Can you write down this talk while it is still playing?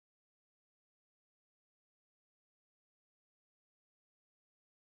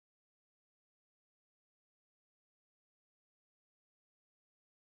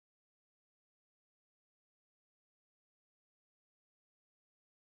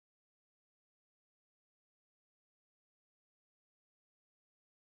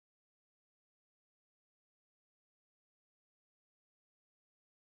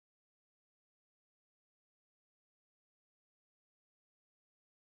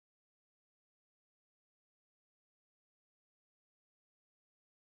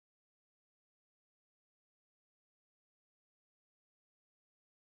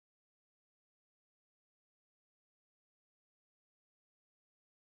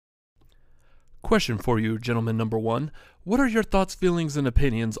Question for you, gentleman number one. What are your thoughts, feelings, and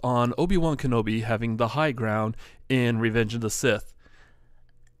opinions on Obi-Wan Kenobi having the high ground in Revenge of the Sith?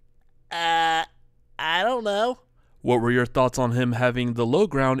 I don't know. What were your thoughts on him having the low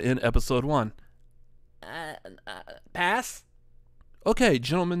ground in Episode 1? Pass? Okay,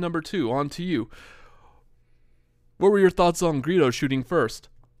 gentleman number two, on to you. What were your thoughts on Greedo shooting first?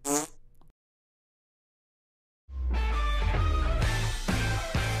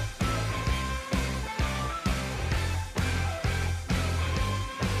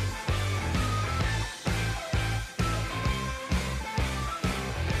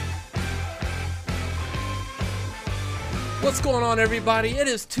 What's going on, everybody? It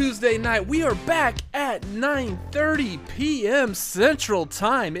is Tuesday night. We are back at 9:30 p.m. Central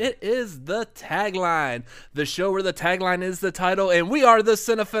Time. It is the Tagline, the show where the tagline is the title, and we are the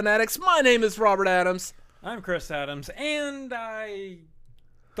Cinefanatics. My name is Robert Adams. I'm Chris Adams, and I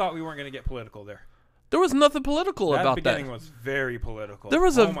thought we weren't going to get political there. There was nothing political about that. That beginning was very political. There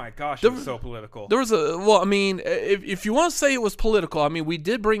was oh my gosh, it was so political. There was if you want to say it was political, I mean, we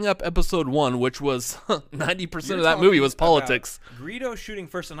did bring up Episode 1, which was 90% of that movie was politics. Greedo shooting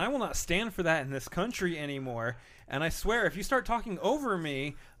first, and I will not stand for that in this country anymore. And I swear, if you start talking over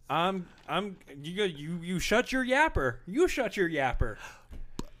me, you shut your yapper. You shut your yapper.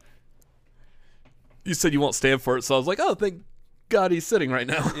 You said you won't stand for it, so I was like, oh, thank God he's sitting right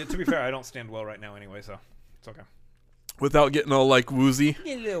now. Yeah, to be fair, I don't stand well right now anyway, so it's okay. Without getting all like woozy.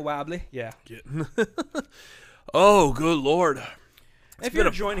 Get a little wobbly. Yeah. Oh, good Lord. If you're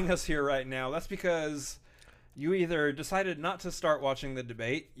joining us here right now, that's because you either decided not to start watching the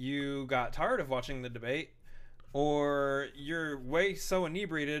debate, you got tired of watching the debate, or you're way so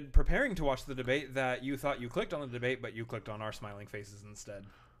inebriated preparing to watch the debate that you thought you clicked on the debate, but you clicked on our smiling faces instead.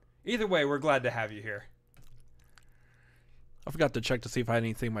 Either way, we're glad to have you here. I forgot to check to see if I had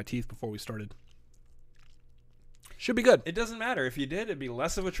anything in my teeth before we started. Should be good. It doesn't matter. If you did, it'd be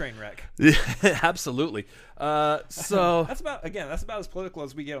less of a train wreck. Yeah, absolutely. So that's about as political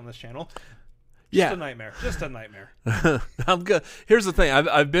as we get on this channel. Just a nightmare. Just a nightmare. I'm good. Here's the thing.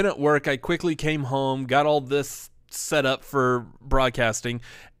 I've been at work. I quickly came home, got all this set up for broadcasting,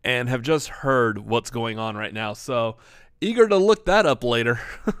 and have just heard what's going on right now. So eager to look that up later.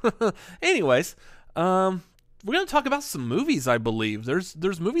 Anyways, we're gonna talk about some movies. I believe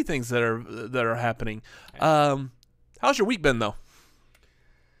there's movie things that are happening. How's your week been though?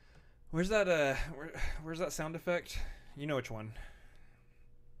 Where's that where's that sound effect? You know which one.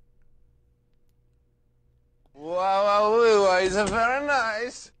 Wow, is very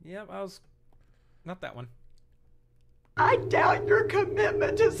nice. Yep, I was not that one. I doubt your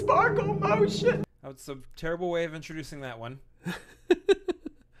commitment to Sparkle Motion. That's a terrible way of introducing that one.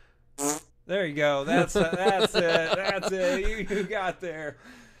 There you go. That's it. That's it. You got there.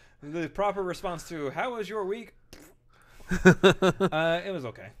 The proper response to how was your week? It was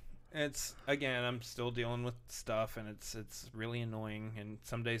okay. It's again, I'm still dealing with stuff, and it's really annoying. And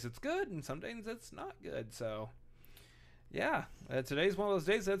some days it's good, and some days it's not good. So, yeah, today's one of those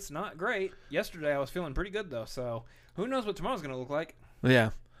days that's not great. Yesterday I was feeling pretty good though. So who knows what tomorrow's gonna look like?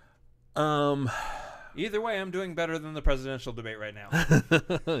 Yeah. Either way, I'm doing better than the presidential debate right now.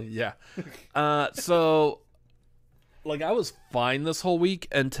 Yeah. So, like, I was fine this whole week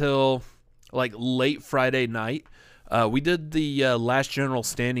until, like, late Friday night. We did the last general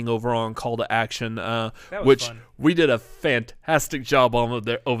standing over on Call to Action, which fun. We did a fantastic job on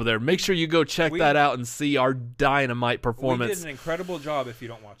over there. Make sure you go check that out and see our dynamite performance. We did an incredible job if you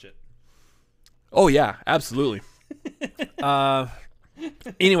don't watch it. Oh, yeah, absolutely.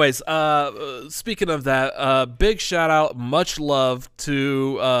 Anyways, speaking of that, big shout out, much love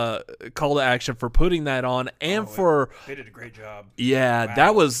to Call to Action for putting that on, and they did a great job. Yeah, wow.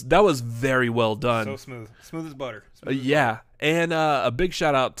 that was very well done. So smooth as butter. Yeah, and a big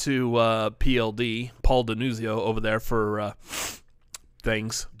shout out to PLD, Paul Denuzio over there for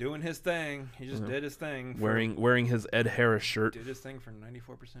things. Doing his thing. He just did his thing. Wearing his Ed Harris shirt. Did his thing for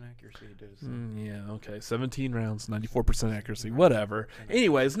 94% accuracy. He did his thing. Yeah, okay. 17 rounds, 94% accuracy. Whatever.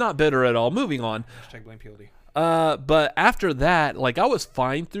 Anyways, not bitter at all. Moving on. Hashtag blame PLD. But after that, like, I was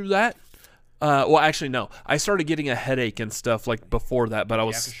fine through that. Well, actually, no. I started getting a headache and stuff like before that, but I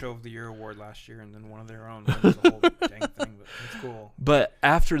was. The After Show of the Year award last year, and then one of their own. That was a whole dang thing, but it's cool. But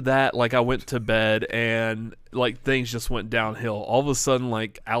after that, like, I went to bed and like things just went downhill. All of a sudden,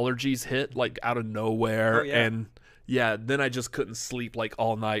 like, allergies hit like out of nowhere, and then I just couldn't sleep like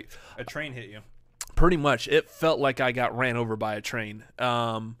all night. A train hit you. Pretty much, it felt like I got ran over by a train.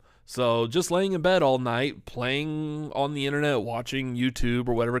 So just laying in bed all night, playing on the internet, watching YouTube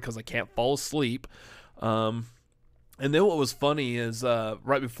or whatever because I can't fall asleep. And And then what was funny is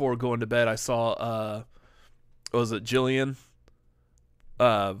right before going to bed, I saw, was it Jillian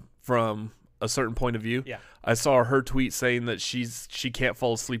from A Certain Point of View? Yeah. I saw her tweet saying that she can't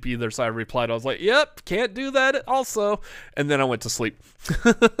fall asleep either, so I replied. I was like, yep, can't do that also. And then I went to sleep.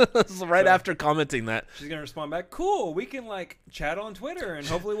 So right after commenting that. She's going to respond back, cool, we can, like, chat on Twitter, and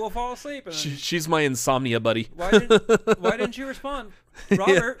hopefully we'll fall asleep. And then, She's my insomnia buddy. why didn't you respond?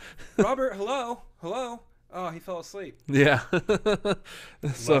 Robert, hello? Oh, he fell asleep. Yeah.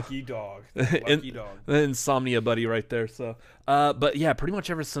 So, Lucky dog. Lucky dog. the insomnia buddy right there. So, but yeah, pretty much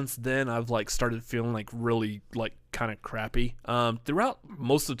ever since then, I've like started feeling like really like kind of crappy. Throughout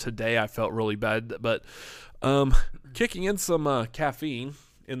most of today, I felt really bad, but kicking in some caffeine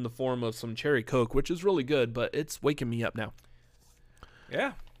in the form of some cherry Coke, which is really good, but it's waking me up now.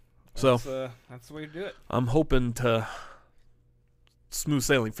 Yeah. So That's the way to do it. I'm hoping to smooth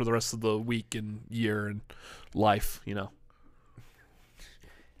sailing for the rest of the week and year and life, you know.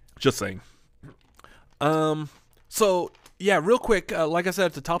 Just saying. So yeah, real quick, like I said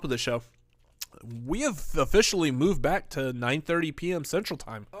at the top of the show, we have officially moved back to 9:30 p.m. Central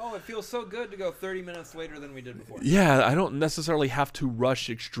Time. Oh, it feels so good to go 30 minutes later than we did before. Yeah, I don't necessarily have to rush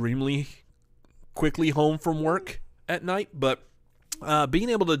extremely quickly home from work at night, but being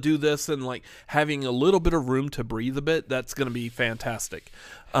able to do this and like having a little bit of room to breathe a bit, that's going to be fantastic.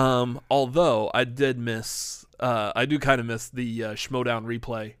 Although I do kind of miss the Schmodown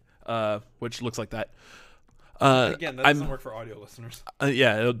replay, which looks like that. Again, that doesn't work for audio listeners.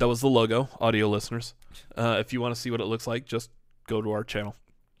 Yeah, that was the logo, audio listeners. If you want to see what it looks like, just go to our channel.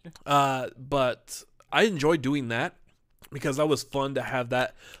 But I enjoy doing that because that was fun to have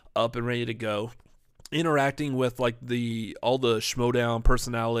that up and ready to go. Interacting with like all the Schmodown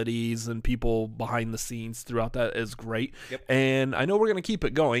personalities and people behind the scenes throughout that is great. Yep. And I know we're going to keep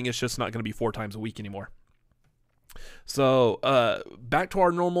it going. It's just not going to be 4 times a week anymore. So back to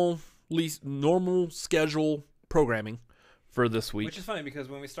our normal schedule programming for this week. Which is funny because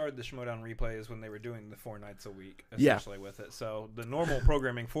when we started the Schmodown Replay is when they were doing the 4 nights a week, Yeah. essentially, with it. So the normal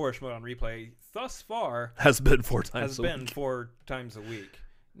programming for Schmodown Replay thus far has been 4 times has a been week. 4 times a week.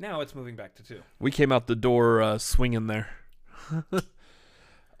 Now it's moving back to 2. We came out the door swinging there.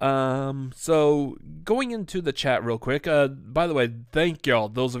 So going into the chat real quick. By the way, thank y'all,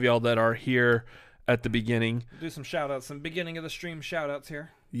 those of y'all that are here at the beginning. Do some shout-outs, some beginning of the stream shout-outs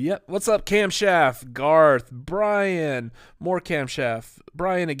here. Yep. What's up, Camshaft, Garth, Brian, more Camshaft,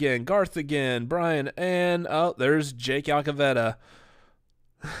 Brian again, Garth again, Brian, and there's Jake Alcavetta.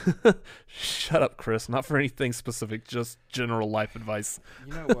 Shut up, Chris. Not for anything specific, just general life advice.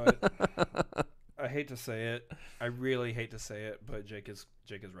 You know what? I hate to say it. I really hate to say it, but Jake is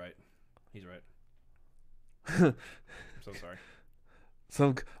right. He's right. I'm so sorry.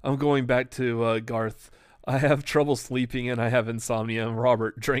 So I'm going back to Garth. I have trouble sleeping and I have insomnia, and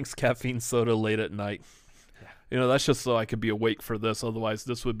Robert drinks caffeine soda late at night. Yeah. You know, that's just so I could be awake for this. Otherwise,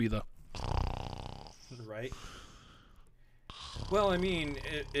 this would be the... Right? Well, I mean,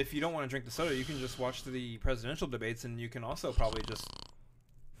 if you don't want to drink the soda, you can just watch the presidential debates, and you can also probably just...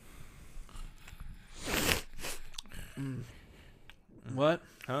 What?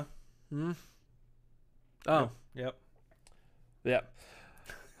 Huh? Oh. Yep. Yeah.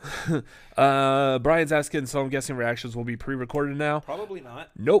 Brian's asking, so I'm guessing reactions will be pre-recorded now? Probably not.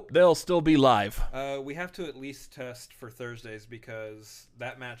 Nope, they'll still be live. We have to at least test for Thursdays because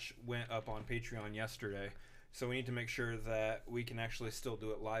that match went up on Patreon yesterday. So we need to make sure that we can actually still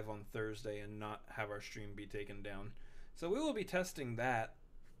do it live on Thursday and not have our stream be taken down. So we will be testing that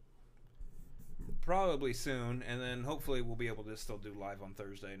probably soon, and then hopefully we'll be able to still do live on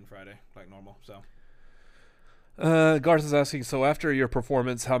Thursday and Friday like normal. So Garth is asking, so after your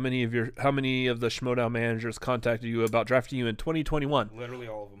performance, how many of the Schmodown managers contacted you about drafting you in 2021? literally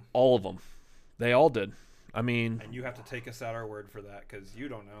all of them. All of them. They all did. I mean, And you have to take us at our word for that because you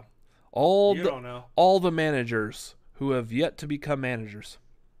don't know. all You don't know. all the managers who have yet to become managers.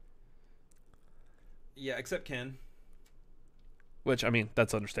 Yeah, except Ken Which, I mean,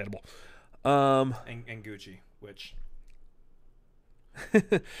 that's understandable. and Gucci, which...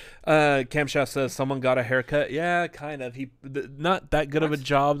 Camshaft says someone got a haircut. Yeah, kind of. Not that good of a What?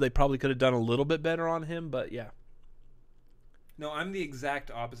 job. They probably could have done a little bit better on him, but yeah. No, I'm the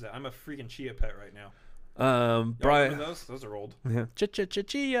exact opposite. I'm a freaking chia pet right now. Y'all Brian. remember those? Those are old. Yeah.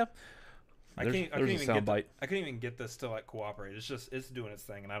 Chia. I There's can't a even sound get bite. I couldn't even get this to like cooperate. It's doing its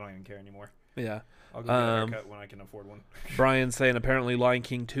thing, and I don't even care anymore. Yeah. I'll go get a haircut when I can afford one. Brian saying apparently Lion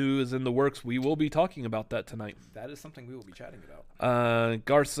King 2 is in the works. We will be talking about that tonight. That is something we will be chatting about.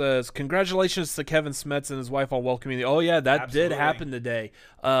 Garth says, congratulations to Kevin Smets and his wife on welcoming the... Oh, yeah, that Absolutely. did happen today.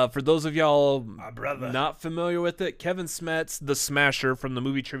 For those of y'all brother. not familiar with it, Kevin Smets, the Smasher from the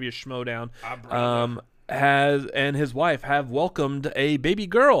movie Trivia Schmodown, brother. has and his wife have welcomed a baby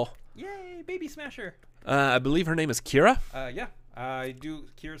girl. Yay, baby smasher. I believe her name is Kira. Yeah, I do.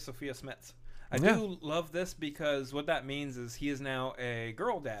 Kira Sophia Smets. I Yeah. do love this because what that means is he is now a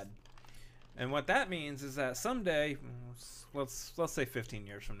girl dad, and what that means is that someday, let's say 15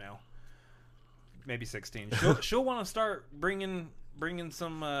 years from now, maybe 16, she'll want to start bringing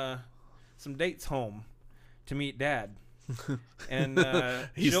some dates home to meet dad, and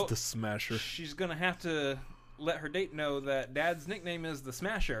He's the Smasher. she's gonna have to let her date know that dad's nickname is the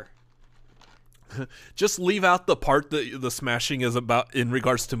Smasher. Just leave out the part that the smashing is about in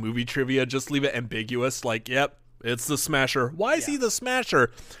regards to movie trivia. Just leave it ambiguous. Like, yep, it's the Smasher. Why is he the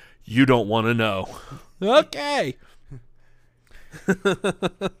Smasher? You don't want to know. Okay.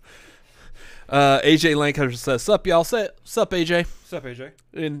 AJ Lancaster says, sup, y'all. Sup, AJ. What's up, AJ?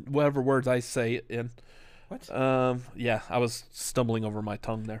 In whatever words I say it in. What? Yeah, I was stumbling over my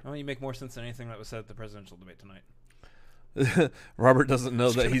tongue there. Well, you make more sense than anything that was said at the presidential debate tonight. Robert doesn't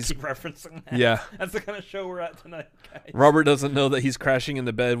know that Gonna he's... keep referencing that. Yeah. That's the kind of show we're at tonight, guys. Robert doesn't know that he's crashing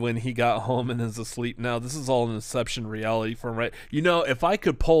into bed when he got home and is asleep. Now, this is all an Inception reality for him, right? You know, if I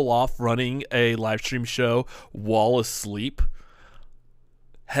could pull off running a live stream show while asleep,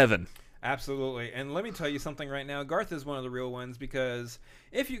 heaven. Absolutely. And let me tell you something right now. Garth is one of the real ones because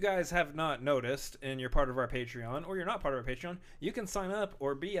if you guys have not noticed and you're part of our Patreon or you're not part of our Patreon, you can sign up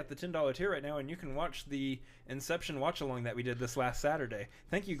or be at the $10 tier right now and you can watch the Inception watch-along that we did this last Saturday.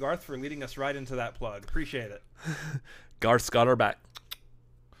 Thank you, Garth, for leading us right into that plug. Appreciate it. Garth's got our back.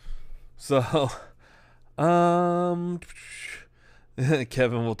 So, Kevin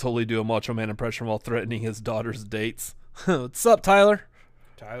will totally do a Macho Man impression while threatening his daughter's dates. What's up, Tyler?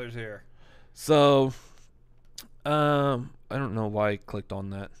 Tyler's here. So, I don't know why I clicked on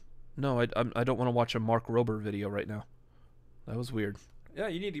that. No, I don't want to watch a Mark Rober video right now. That was weird. Yeah,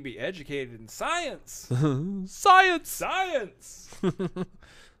 you need to be educated in science. Science! Science!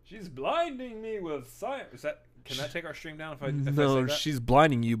 She's blinding me with science. Can that take our stream down if I say No, that? she's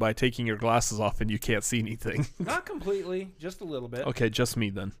blinding you by taking your glasses off and you can't see anything. Not completely, just a little bit. Okay, just me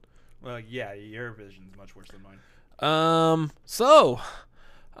then. Well, yeah, your vision's much worse than mine.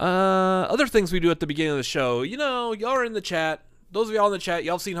 Other things we do at the beginning of the show. You know, y'all are in the chat. Those of y'all in the chat,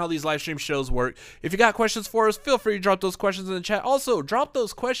 y'all have seen how these live stream shows work. If you got questions for us, feel free to drop those questions in the chat. Also, drop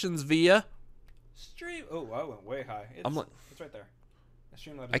those questions via Stream. Oh, I went way high. It's right there. The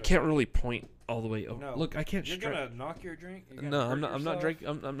Streamlabs I can't really point all the way over. No, Look, I can't. You're gonna knock your drink. You're gonna No, hurt I'm not. I'm not yourself? drinking.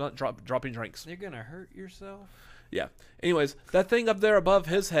 I'm not dropping drinks. You're gonna hurt yourself. Yeah. Anyways, that thing up there above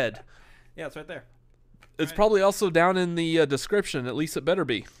his head. Yeah, it's right there. It's Right. probably also down in the description. At least it better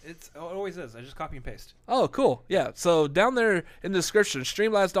be. It always is. I just copy and paste. Oh, cool. Yeah. So down there in the description,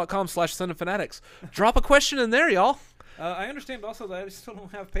 streamlabs.com/cinefanatics. Drop a question in there, y'all. I understand also that I still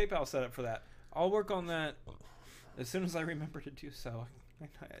don't have PayPal set up for that. I'll work on that as soon as I remember to do so.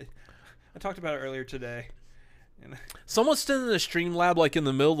 I talked about it earlier today. And Someone stand in the stream lab like in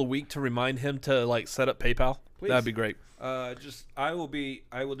the middle of the week to remind him to like set up PayPal. Please. That'd be great. I will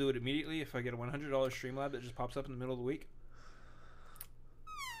do it immediately if I get a $100 Streamlab that just pops up in the middle of the week.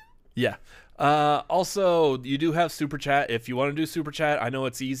 Yeah. Also, you do have Super Chat. If you want to do Super Chat, I know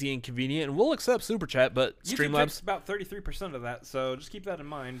it's easy and convenient, and we'll accept Super Chat, but YouTube Streamlabs. takes about 33% of that, so just keep that in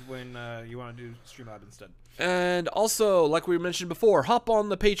mind when you want to do Streamlab instead. And also, like we mentioned before, hop on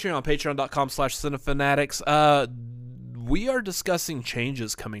the Patreon, patreon.com/cinefanatics. We are discussing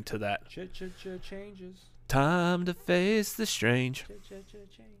changes coming to that. Changes. Time to face the strange. Changes.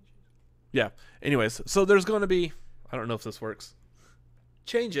 Yeah. Anyways, so there's going to be, I don't know if this works.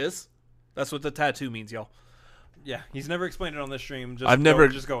 Changes. That's what the tattoo means, y'all. Yeah, he's never explained it on this stream. Just I've never-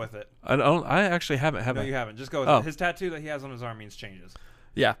 just go with it. I actually haven't. No, you haven't. Just go with Oh. it. His tattoo that he has on his arm means changes.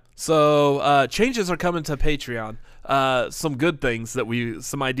 Yeah. So changes are coming to Patreon. Some good things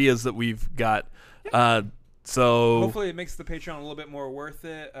some ideas that we've got. So Hopefully it makes the Patreon a little bit more worth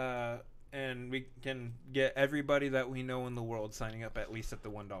it, and we can get everybody that we know in the world signing up at least at the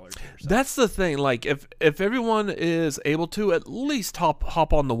 $1 tier. So. that's the thing. Like if everyone is able to at least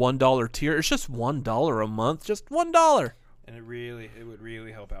hop on the $1 tier, it's just $1 a month, just $1. And it would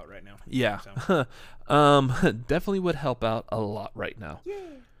really help out right now. Yeah. So. Definitely would help out a lot right now.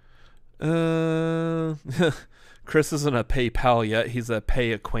 Yeah. Chris isn't a PayPal yet. He's a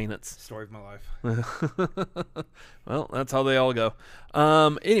pay acquaintance. Story of my life. Well, that's how they all go.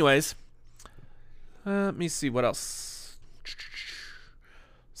 Anyways, Let me see what else.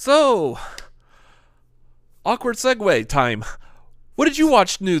 So, awkward segue time. What did you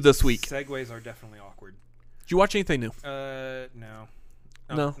watch new this week? Segues are definitely awkward. Did you watch anything new? No.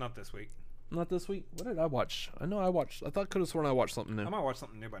 No. Not this week. Not this week. What did I watch? I thought could have sworn I watched something new. I might watch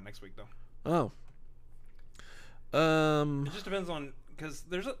something new by next week, though. Oh. It just depends on, because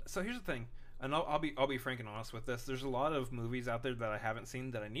so here's the thing, and I'll be frank and honest with this. There's a lot of movies out there that I haven't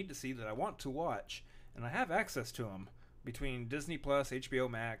seen that I need to see that I want to watch, and I have access to them between Disney Plus, HBO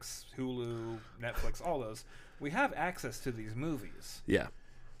Max, Hulu, Netflix, all those. We have access to these movies. Yeah.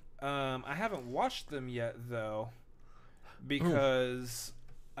 I haven't watched them yet though, because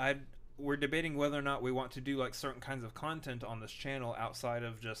we're debating whether or not we want to do like certain kinds of content on this channel outside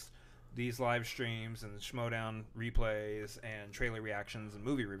of just these live streams and Schmodown replays and trailer reactions and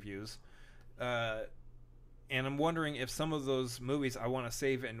movie reviews. And I'm wondering if some of those movies I want to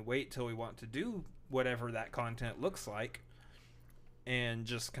save and wait till we want to do whatever that content looks like, and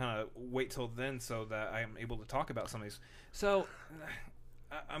just kind of wait till then so that I am able to talk about some of these. So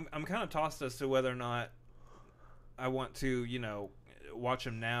I'm kind of tossed as to whether or not I want to, watch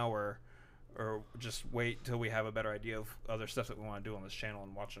them now or just wait till we have a better idea of other stuff that we want to do on this channel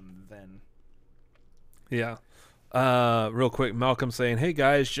and watch them then. Yeah. Real quick, Malcolm saying, "Hey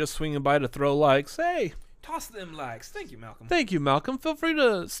guys, just swinging by to throw likes." Hey, Toss them likes. Thank you, Malcolm. thank you, Malcolm. Feel free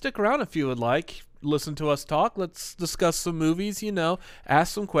to stick around if you would like. Listen to us talk. Let's discuss some movies.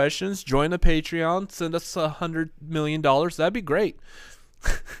 Ask some questions. Join the Patreon. Send us $100 million. That'd be great.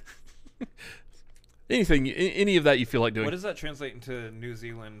 Anything, any of that you feel like doing. What does that translate into New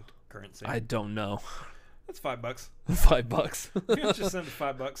Zealand currency? I don't know. That's $5. $5. Just send us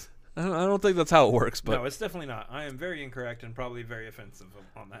 $5. I don't think that's how it works, but No, it's definitely not. I am very incorrect and probably very offensive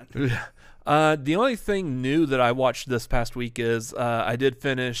on that. The only thing new that I watched this past week is I did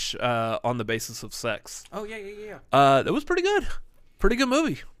finish On the Basis of Sex. Oh, yeah. It was pretty good. Pretty good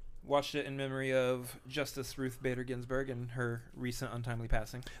movie. Watched it in memory of Justice Ruth Bader Ginsburg and her recent untimely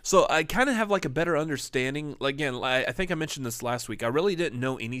passing. So I kind of have like a better understanding. Again, I think I mentioned this last week. I really didn't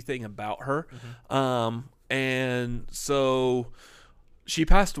know anything about her. And so she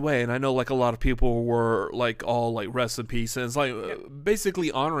passed away, and I know like a lot of people were like all like rest in peace, and it's like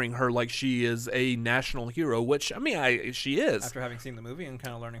basically honoring her like she is a national hero, which I mean she is. After having seen the movie and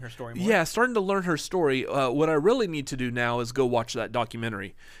kind of learning her story more. Yeah, starting to learn her story. What I really need to do now is go watch that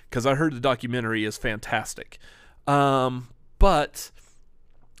documentary, because I heard the documentary is fantastic. But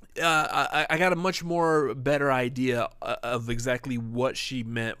I got a much more better idea of exactly what she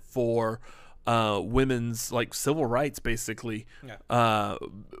meant for women's like civil rights, basically,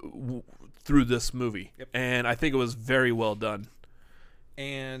 through this movie. And I think it was very well done.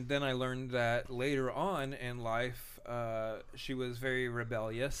 And then I learned that later on in life, she was very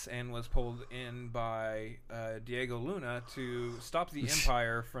rebellious and was pulled in by Diego Luna to stop the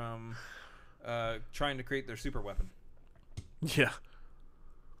Empire from trying to create their super weapon. Yeah.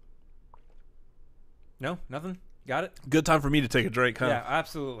 No, nothing. Got it. Good time for me to take a drink, huh? Yeah,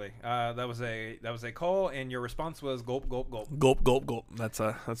 absolutely. That was a call, and your response was gulp, gulp, gulp. Gulp, gulp, gulp. That's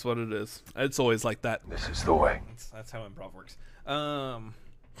what it is. It's always like that. This is the way. That's how improv works.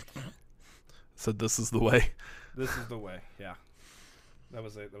 So this is the way. This is the way. Yeah. That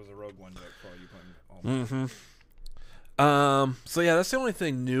was a Rogue One joke for all you playing. So yeah, that's the only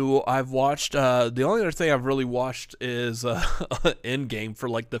thing new I've watched. The only other thing I've really watched is Endgame for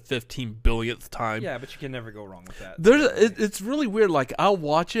like the 15 billionth time. Yeah, but you can never go wrong with that. It's really weird. Like I'll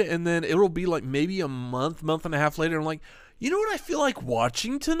watch it and then it'll be like maybe a month and a half later. I'm like, you know what I feel like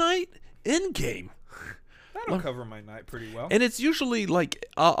watching tonight? Endgame. That'll cover my night pretty well. And it's usually like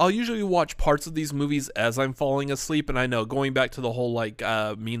I'll usually watch parts of these movies as I'm falling asleep. And I know, going back to the whole like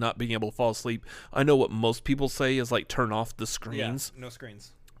me not being able to fall asleep, I know what most people say is like turn off the screens. Yeah, no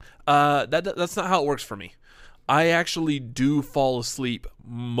screens. That's not how it works for me. I actually do fall asleep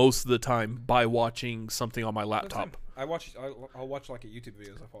most of the time by watching something on my laptop. I'll watch like a YouTube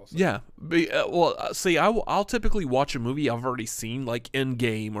video as I fall asleep. Yeah. See, I'll typically watch a movie I've already seen, like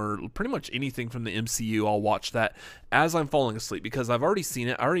Endgame or pretty much anything from the MCU. I'll watch that as I'm falling asleep because I've already seen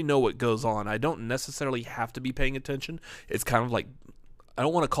it. I already know what goes on. I don't necessarily have to be paying attention. It's kind of like, I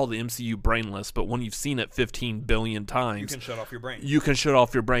don't want to call the MCU brainless, but when you've seen it 15 billion times, you can shut off your brain. You can shut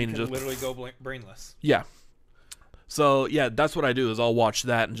off your brain and just literally go brainless. Yeah. So, yeah, that's what I do is I'll watch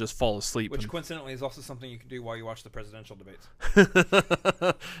that and just fall asleep. Which, coincidentally, is also something you can do while you watch the presidential debates.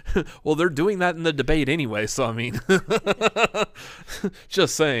 Well, they're doing that in the debate anyway, so, I mean,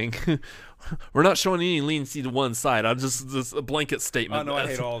 just saying. We're not showing any leniency to one side. I'm just a blanket statement. Oh, no, I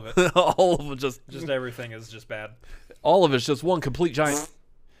hate all of it. All of them just everything is just bad. All of it's just one complete giant...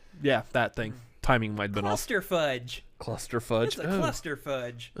 Yeah, that thing. timing might have been off. Cluster fudge. Cluster fudge. It's a cluster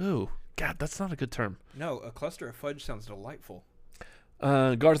fudge. Ooh, God, that's not a good term. No, a cluster of fudge sounds delightful.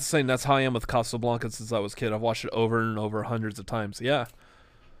 Garth is saying that's how I am with Casablanca since I was a kid. I've watched it over and over hundreds of times. Yeah.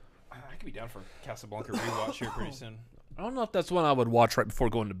 I could be down for Casablanca rewatch here pretty soon. I don't know if that's one I would watch right before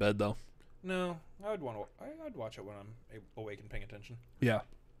going to bed, though. No, I'd watch it when I'm awake and paying attention. Yeah.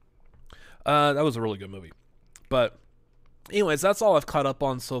 That was a really good movie. But anyways, that's all I've caught up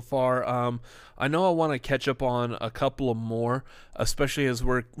on so far. I know I want to catch up on a couple of more, especially as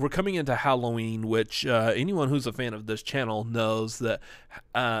we're coming into Halloween, which anyone who's a fan of this channel knows that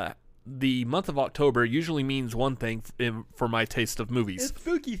the month of October usually means one thing for my taste of movies. It's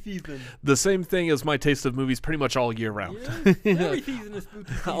spooky season. The same thing as my taste of movies pretty much all year round. Yes, every season is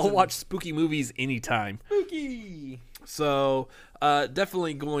spooky season. I'll watch spooky movies anytime. Spooky. So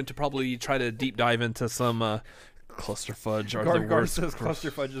definitely going to probably try to deep dive into some cluster fudge are the Gar worst. says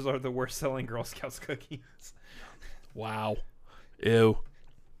cluster fudges are the worst selling Girl Scouts cookies. Wow. Ew.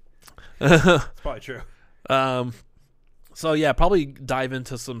 It's probably true. So yeah, probably dive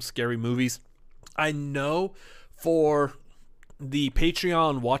into some scary movies. I know for the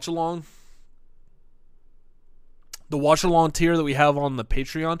Patreon watch along, the watch along tier that we have on the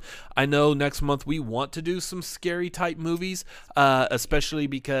Patreon, I know next month we want to do some scary type movies, especially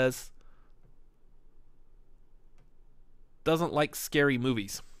because doesn't like scary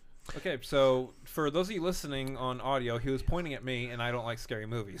movies. Okay, so for those of you listening on audio, he was pointing at me, and I don't like scary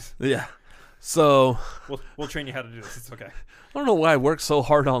movies. Yeah. So We'll train you how to do this. It's okay. I don't know why I work so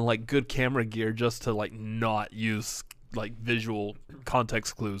hard on like good camera gear just to like not use like visual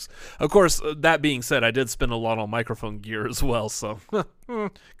context clues. Of course, that being said, I did spend a lot on microphone gear as well, so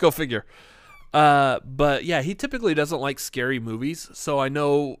go figure. But yeah, he typically doesn't like scary movies, so I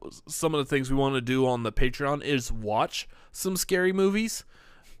know some of the things we want to do on the Patreon is watch some scary movies.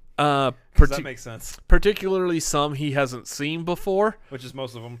 That makes sense. Particularly some he hasn't seen before. Which is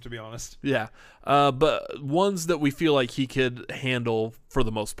most of them, to be honest. Yeah. But ones that we feel like he could handle for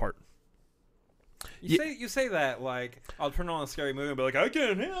the most part. You say that like I'll turn on a scary movie and be like, I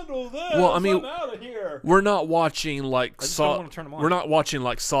can't handle that. Well, I mean, I'm out of here. we're not watching like just Saw. don't wanna turn 'em on. We're not watching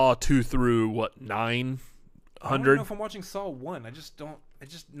like Saw 2 through what 900. I don't know if I'm watching Saw 1. I just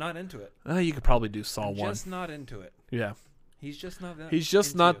not into it. You could probably do Saw I'm 1. just not into it. Yeah. He's just not that. He's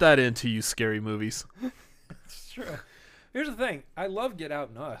just not that into you scary movies. It's true. Here's the thing. I love Get Out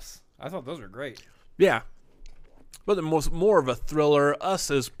and Us. I thought those were great. Yeah. But the more of a thriller.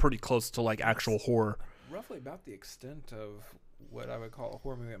 Us is pretty close to like actual horror. Roughly about the extent of what I would call a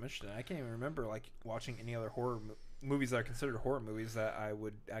horror movie I'm interested in. I can't even remember like watching any other horror movies that are considered horror movies that I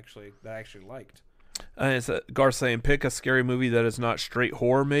actually liked. It's Gar saying pick a scary movie that is not straight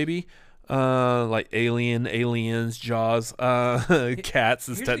horror, maybe. Like Alien, Aliens, Jaws. Cats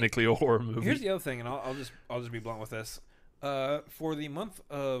is technically a horror movie. Here's the other thing, and I'll just be blunt with this. For the month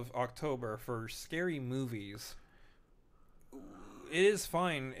of October, for scary movies, it is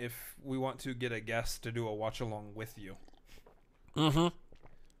fine if we want to get a guest to do a watch along with you. Mm-hmm.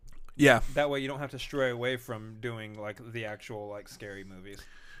 Yeah. That way, you don't have to stray away from doing like the actual like scary movies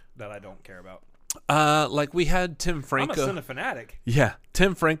that I don't care about. Like we had Tim Franco. I'm a cinefanatic. Yeah,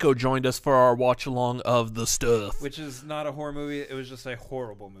 Tim Franco joined us for our watch along of The Stuff, Which is not a horror movie. It was just a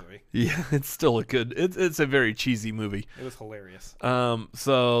horrible movie. Yeah, it's still a good. It's a very cheesy movie. It was hilarious.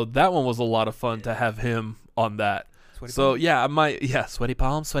 So that one was a lot of fun to have him on that. Sweaty So palm? yeah, sweaty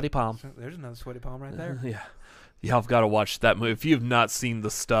palm. There's another sweaty palm right there. Yeah, I've got to watch that movie. If you've not seen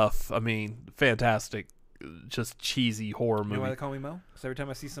The Stuff, I mean, fantastic, just cheesy horror You know why movie. they call me Mo? Because every time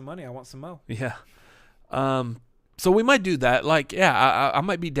I see some money, I want some Mo. Yeah. So we might do that. Like, yeah, I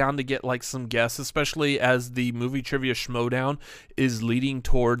might be down to get like some guests, especially as the movie trivia schmodown is leading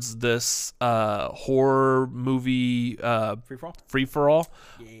towards this horror movie free for all.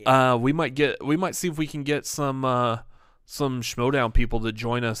 Yeah. We might see if we can get some schmodown people to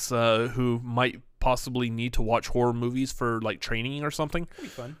join us who might possibly need to watch horror movies for like training or something. That'd be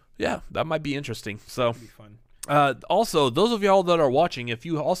fun. Yeah, that might be interesting. So. That'd be fun. Also, those of y'all that are watching, if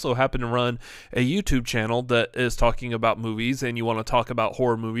you also happen to run a YouTube channel that is talking about movies and you want to talk about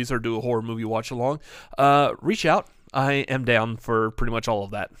horror movies or do a horror movie watch along, reach out. I am down for pretty much all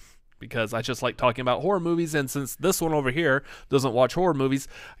of that because I just like talking about horror movies. And since this one over here doesn't watch horror movies,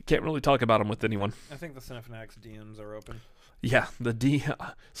 I can't really talk about them with anyone. I think the Cinefanatics DMs are open. Yeah,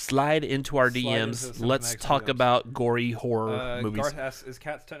 slide into our DMs. into the Let's Cinefanatics talk DMs. about gory horror movies. Garth asks, is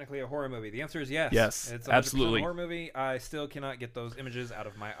Cats technically a horror movie? The answer is yes. Yes, It's 100% absolutely. a horror movie. I still cannot get those images out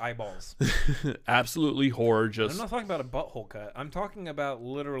of my eyeballs. Absolutely horror. I'm Just not talking about a butthole cut. I'm talking about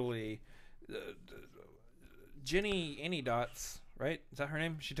literally Jenny Any Dots, right? Is that her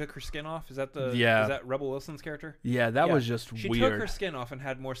name? She took her skin off. Is that the Yeah. Is that Rebel Wilson's character? Yeah, that Yeah. was just She weird. took her skin off and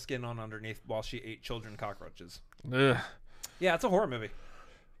had more skin on underneath while she ate children cockroaches. Ugh. Yeah, it's a horror movie.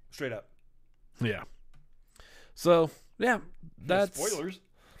 Straight up. Yeah. So yeah, that's Spoilers.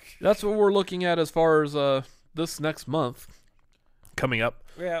 that's what we're looking at as far as this next month coming up.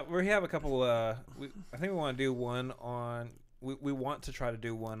 Yeah, we have a couple. I think we want to do one on. We want to try to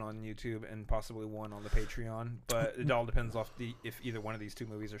do one on YouTube and possibly one on the Patreon, but it all depends off if either one of these two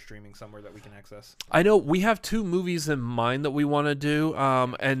movies are streaming somewhere that we can access. I know we have 2 movies in mind that we want to do,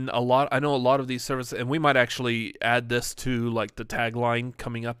 and I know a lot of these services, and we might actually add this to like the tagline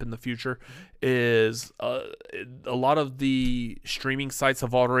coming up in the future. Is a lot of the streaming sites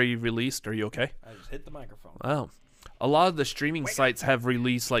have already released. Are you okay? I just hit the microphone. Oh, a lot of the streaming sites have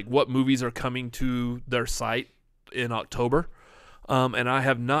released like what movies are coming to their site in October, and I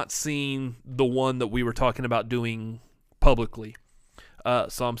have not seen the one that we were talking about doing publicly.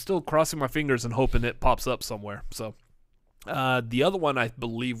 So I'm still crossing my fingers and hoping it pops up somewhere. So the other one I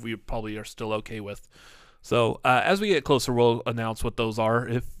believe we probably are still okay with. So as we get closer, we'll announce what those are.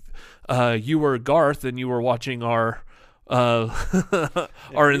 If you were Garth and you were watching our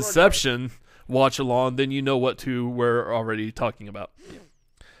our Inception watch along, then you know what we're already talking about.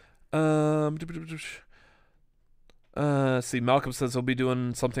 See, Malcolm says he'll be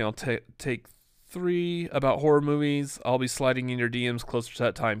doing something on Take 3 about horror movies. I'll be sliding in your DMs closer to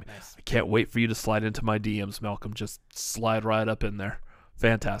that time. Nice. I can't wait for you to slide into my DMs, Malcolm. Just slide right up in there.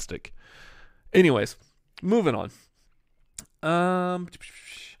 Fantastic. Anyways, moving on. I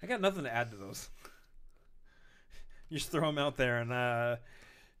got nothing to add to those. You just throw them out there and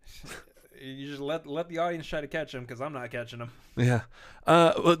you just let the audience try to catch them because I'm not catching them. Yeah.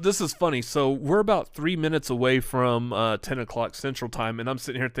 Well, this is funny. So we're about 3 minutes away from 10 o'clock Central Time, and I'm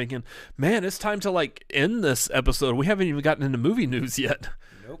sitting here thinking, man, it's time to like end this episode. We haven't even gotten into movie news yet.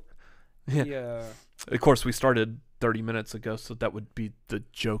 Nope. Yeah. Of course, we started 30 minutes ago, so that would be the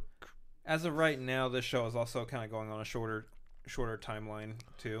joke. As of right now, this show is also kind of going on a shorter timeline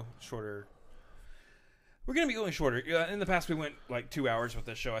too. We're going to be going shorter. In the past, we went like 2 hours with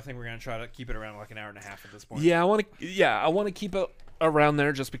this show. I think we're going to try to keep it around like an hour and a half at this point. Yeah, I want to keep it around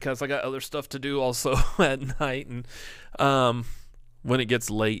there just because I got other stuff to do also at night, and when it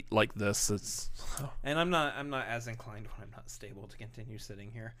gets late like this, it's. And I'm not as inclined when I'm not stable to continue sitting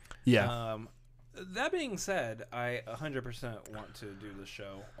here. Yeah. That being said, I 100% want to do the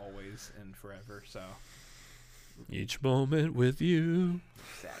show always and forever. So. Each moment with you.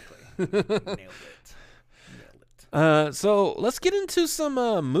 Exactly. Nailed it. So let's get into some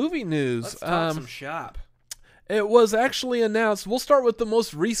movie news. Let's talk some shop. It was actually announced. We'll start with the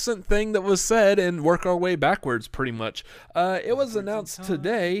most recent thing that was said and work our way backwards pretty much. It was announced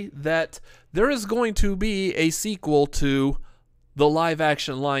today that there is going to be a sequel to the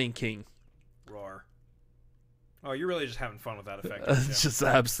live-action Lion King. Roar. Oh, you're really just having fun with that effect. Just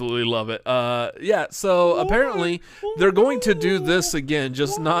absolutely love it. Yeah, so apparently they're going to do this again,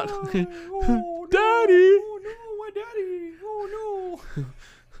 just not... Daddy! Daddy! Oh no!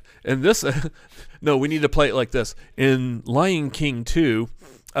 And this, no, we need to play it like this. In Lion King 2,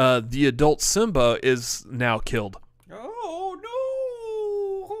 the adult Simba is now killed. Oh no!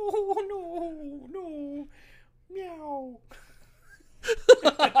 Oh no! Meow.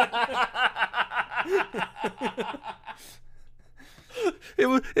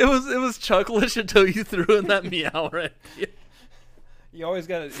 It was chucklish until you threw in that meow right. You always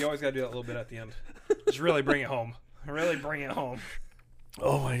gotta do that little bit at the end. Just really bring it home. Really bring it home.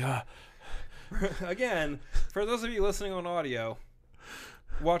 Oh my god. Again, for those of you listening on audio,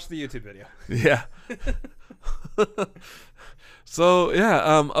 watch the YouTube video. Yeah. So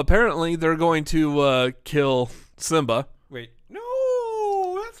yeah, apparently they're going to kill Simba. Wait,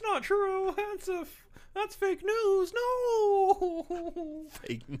 no, that's not true. That's fake news. No,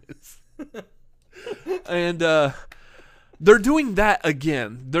 Fake news. And they're doing that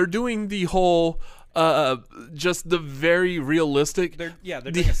again. They're doing the whole, just the very realistic. They're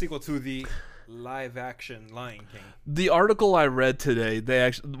doing a sequel to the live-action Lion King. The article I read today,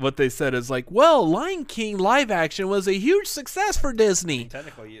 what they said is like, well, Lion King live action was a huge success for Disney.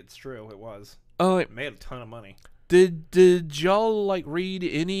 Technically, it's true. It was. Oh, It made a ton of money. did y'all like read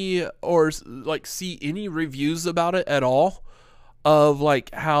any or like see any reviews about it at all? Of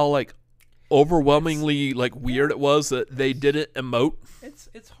like how like overwhelmingly like weird it was that they didn't emote.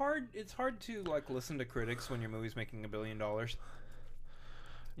 It's hard to like listen to critics when your movie's making $1 billion.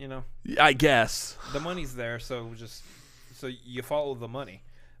 You know, I guess. the money's there, so you follow the money.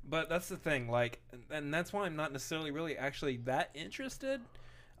 But that's the thing, like, and that's why I'm not necessarily really actually that interested.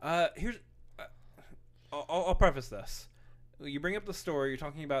 I'll preface this. you bring up the story. You're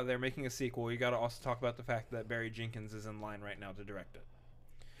talking about they're making a sequel. You got to also talk about the fact that Barry Jenkins is in line right now to direct it.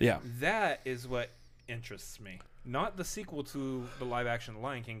 Yeah. That is what interests me, not the sequel to the live-action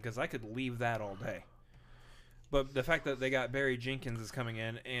Lion King, because I could leave that all day. But the fact that they got Barry Jenkins is coming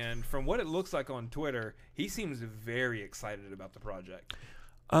in, and from what it looks like on Twitter, he seems very excited about the project.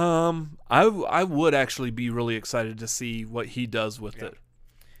 I would actually be really excited to see what he does with it.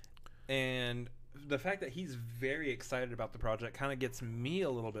 And the fact that he's very excited about the project kind of gets me a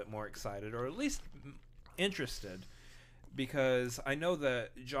little bit more excited, or at least interested, because I know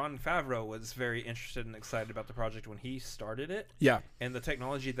that Jon Favreau was very interested and excited about the project when he started it. Yeah. And the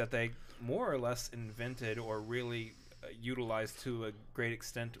technology that they more or less invented or really utilized to a great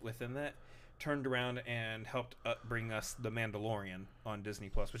extent within that turned around and helped bring us The Mandalorian on Disney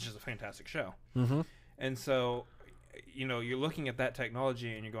Plus, which is a fantastic show. Mm-hmm. And so, you're looking at that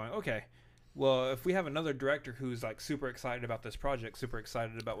technology and you're going, okay, well, if we have another director who's like super excited about this project, super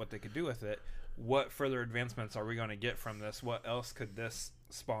excited about what they could do with it, what further advancements are we going to get from this? What else could this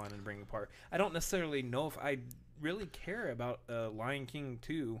spawn and bring apart? I don't necessarily know if I really care about Lion King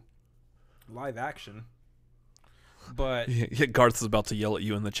 2 live action, but Garth's about to yell at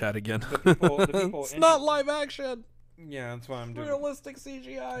you in the chat again. the people It's not live action. Yeah, that's what I'm doing. Realistic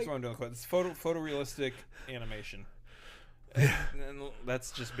CGI. That's what I'm doing. It's photorealistic animation. And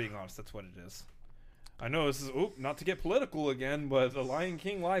that's just being honest. That's what it is. I know this is not to get political again, but the Lion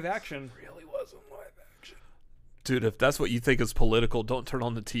King live action really wasn't live action. Dude, if that's what you think is political, don't turn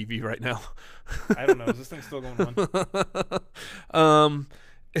on the TV right now. I don't know. Is this thing still going on?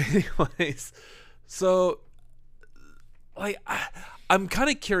 Anyways, so like I'm kind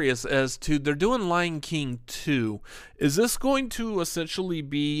of curious as to, they're doing Lion King 2. Is this going to essentially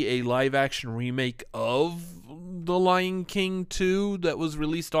be a live action remake of the Lion King 2 that was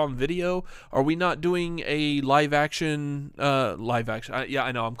released on video? Are we not doing a live action yeah,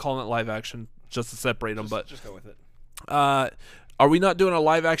 I know I'm calling it live action just to separate them, but just go with it. are we not doing a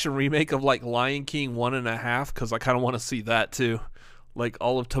live action remake of like Lion King 1.5? Because I kind of want to see that too, like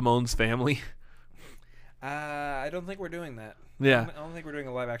all of Timon's family. I don't think we're doing that. Yeah. I don't think we're doing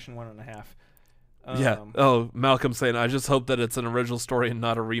a live action 1.5. Yeah. Oh, Malcolm saying, I just hope that it's an original story and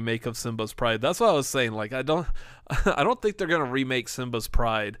not a remake of Simba's Pride. That's what I was saying. Like, I don't think they're gonna remake Simba's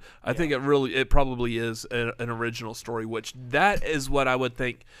Pride. I think it probably is an original story, which that is what I would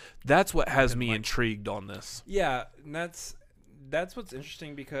think. That's what has me intrigued on this. Yeah, and that's what's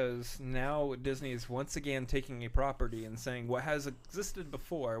interesting, because now Disney is once again taking a property and saying what has existed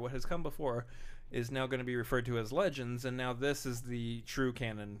before, what has come before, is now going to be referred to as legends, and now this is the true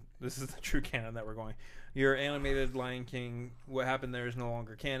canon. This is the true canon that we're going. Your animated Lion King, what happened there is no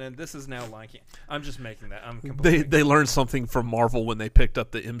longer canon. This is now Lion King. I'm just making that. I'm completely They learned something from Marvel when they picked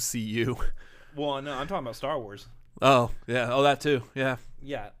up the MCU. Well, no, I'm talking about Star Wars. Oh, yeah. Oh, that too. Yeah.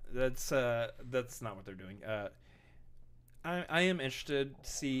 Yeah, that's not what they're doing. I am interested to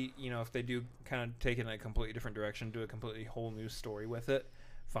see, if they do kind of take it in a completely different direction, do a completely whole new story with it.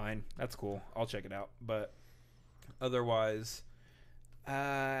 Fine, that's cool. I'll check it out. But otherwise,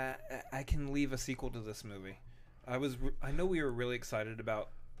 I can leave a sequel to this movie. I know we were really excited about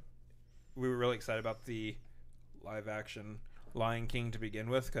the live action Lion King to begin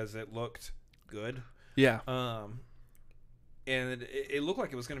with, because it looked good. Yeah. And it looked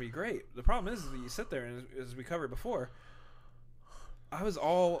like it was going to be great. The problem is that you sit there, and as we covered before,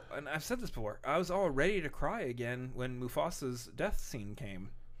 and I've said this before, I was all ready to cry again when Mufasa's death scene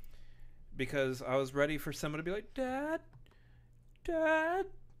came. Because I was ready for someone to be like, Dad,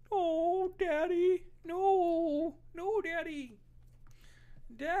 oh, Daddy, no, Daddy,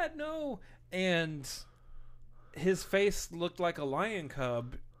 Dad, no. And his face looked like a lion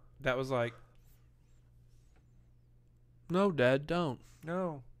cub that was like, no, Dad, don't.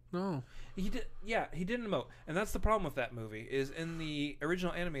 no. He didn't emote, and that's the problem with that movie. Is in the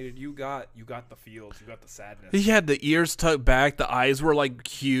original animated, you got the feels, you got the sadness. He had the ears tucked back, the eyes were like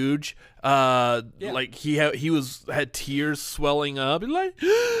huge. Like he had tears swelling up, and like,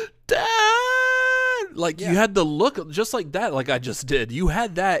 Dad. Like you had the look just like that, like I just did. You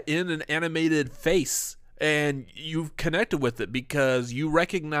had that in an animated face. And you've connected with it because you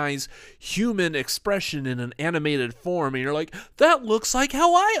recognize human expression in an animated form, and you're like, that looks like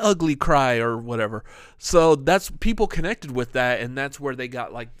how I ugly cry or whatever. So that's, people connected with that, and that's where they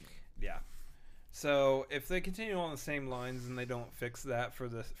got like, yeah. So if they continue on the same lines and they don't fix that for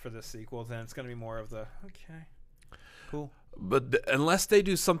the sequel, then it's going to be more of the okay, cool. But unless they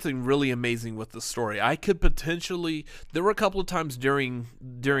do something really amazing with the story, I could potentially. There were a couple of times during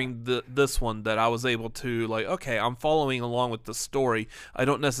this one that I was able to like, okay, I'm following along with the story. I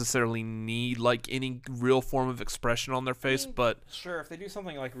don't necessarily need like any real form of expression on their face, but Sure, if they do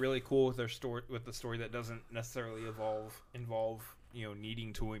something like really cool with their story, with the story that doesn't necessarily involve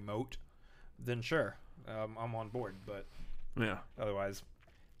needing to emote, then sure, I'm on board. But yeah. otherwise,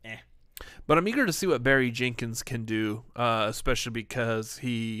 eh. But I'm eager to see what Barry Jenkins can do, especially because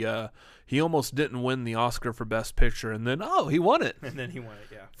he almost didn't win the Oscar for Best Picture, and then he won it And then he won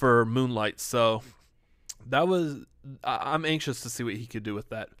it, yeah. for Moonlight. So that was I'm anxious to see what he could do with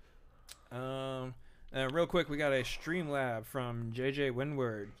that. Real quick, we got a Streamlab from JJ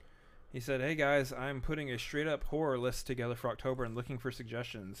Windward. He said, "Hey guys, I'm putting a straight up horror list together for October and looking for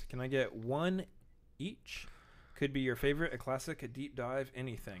suggestions. Can I get one each? Could be your favorite, a classic, a deep dive,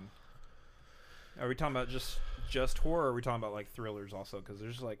 anything." Are we talking about just horror, or are we talking about like thrillers also? Because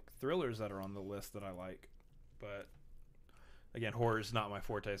there's like thrillers that are on the list that I like, but again, horror is not my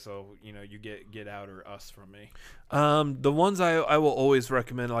forte. So you Get Out or Us from me. The ones I will always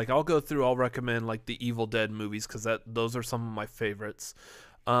recommend, like I'll recommend like the Evil Dead movies because those are some of my favorites.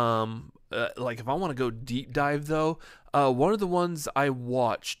 Like if I want to go deep dive though, one of the ones I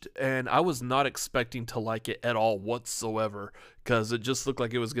watched and I was not expecting to like it at all whatsoever because it just looked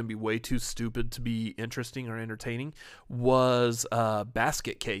like it was going to be way too stupid to be interesting or entertaining was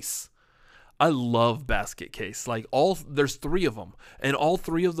Basket Case. I love Basket Case. Like there's 3 of them, and all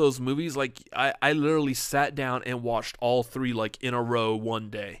 3 of those movies, like I literally sat down and watched all 3 like in a row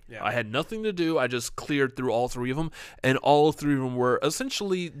one day. Yeah. I had nothing to do. I just cleared through all 3 of them, and all 3 of them were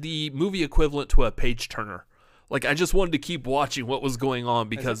essentially the movie equivalent to a page turner. Like I just wanted to keep watching what was going on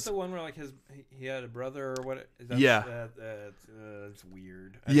because Is that the one where like he had a brother or what? Is that, Yeah. It's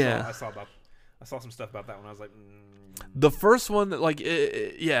weird. Yeah. I saw some stuff about that one. I was like, the first one, like,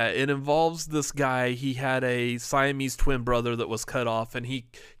 it involves this guy. He had a Siamese twin brother that was cut off, and he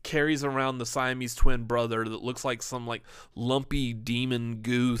carries around the Siamese twin brother that looks like some, like, lumpy demon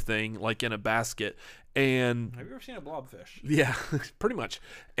goo thing, like, in a basket. And have you ever seen a blobfish? yeah, pretty much.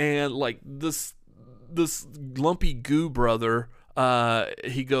 And, like, this lumpy goo brother,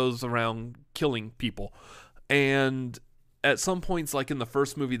 he goes around killing people. And at some points, like in the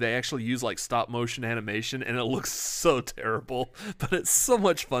first movie, they actually use like stop motion animation, and it looks so terrible, but it's so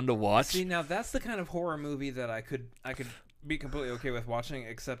much fun to watch. See, now that's the kind of horror movie that I could be completely okay with watching,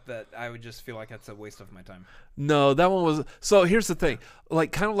 except that I would just feel like that's a waste of my time. No, that one was. So here's the thing,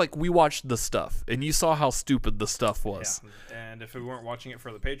 like kind of like we watched The Stuff, and you saw how stupid The Stuff was. Yeah. And if we weren't watching it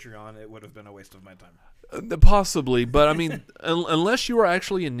for the Patreon, it would have been a waste of my time. Possibly, but I mean, unless you were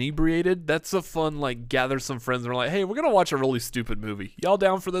actually inebriated, that's a fun like gather some friends and are like, hey, we're gonna watch a really stupid movie. Y'all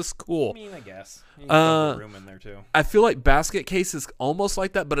down for this? Cool. I mean, I guess. You can throw room in there too. I feel like Basket Case is almost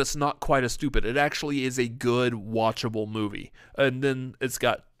like that, but it's not quite as stupid. It actually is a good watchable movie, and then it's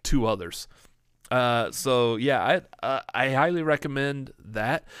got 2 others. So yeah, I highly recommend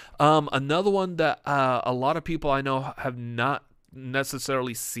that. Another one that a lot of people I know have not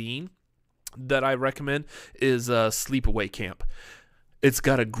necessarily seen that I recommend is Sleepaway Camp. It's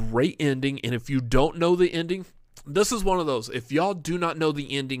got a great ending, and if you don't know the ending, this is one of those. If y'all do not know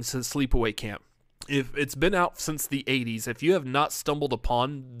the ending to Sleepaway Camp, if it's been out since the 80s, if you have not stumbled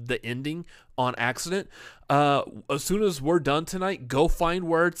upon the ending on accident, as soon as we're done tonight, go find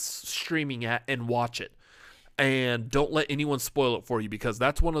where it's streaming at and watch it. And don't let anyone spoil it for you, because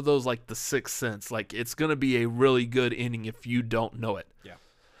that's one of those like The Sixth Sense. Like, it's going to be a really good ending if you don't know it. Yeah.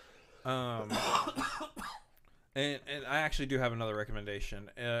 And I actually do have another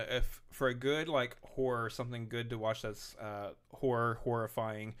recommendation. If for a good like horror, something good to watch that's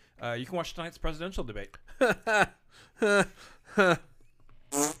horrifying, you can watch tonight's presidential debate. That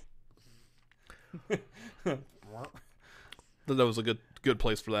was a good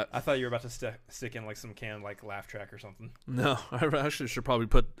place for that. I thought you were about to stick in like some canned like laugh track or something. No, I actually should probably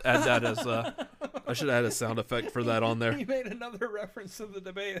add that as I should add a sound effect for that on there. You made another reference to the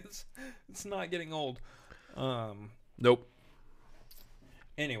debate. It's not getting old. Nope.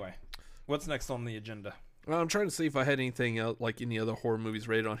 Anyway, what's next on the agenda? Well, I'm trying to see if I had anything else, like any other horror movies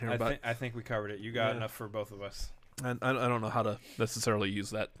rated on here. I think we covered it. You got enough for both of us. I don't know how to necessarily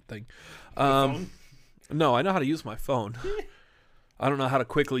use that thing. Phone? No, I know how to use my phone. I don't know how to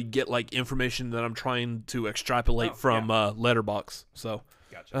quickly get like information that I'm trying to extrapolate from Letterboxd. So,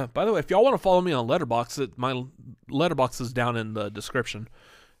 gotcha. By the way, if y'all want to follow me on Letterboxd, my Letterboxd is down in the description.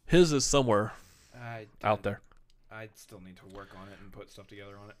 His is somewhere out there. I still need to work on it and put stuff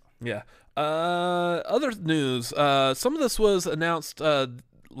together on it. Yeah. Other news. Some of this was announced.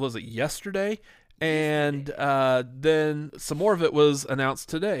 Was it yesterday? And then some more of it was announced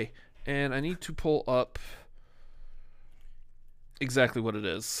today. And I need to pull up exactly what it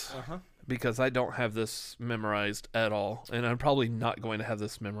is. Uh-huh. Because I don't have this memorized at all. And I'm probably not going to have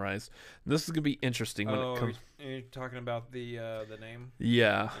this memorized. This is going to be interesting when it comes. You're talking about the name?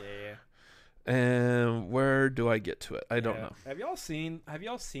 Yeah. Yeah. And where do I get to it? I don't know. Have y'all seen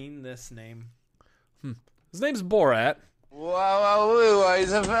this name? His name's Borat. Wow,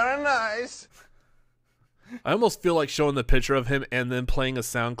 he's very nice. I almost feel like showing the picture of him and then playing a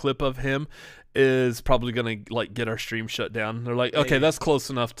sound clip of him is probably gonna like get our stream shut down. They're like, okay, that's close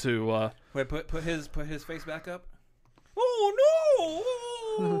enough to. Wait, put his face back up. Oh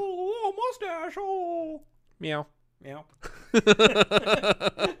no! Oh, mustache! Oh, Meow. meow.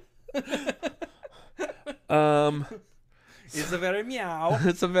 It's a very meow.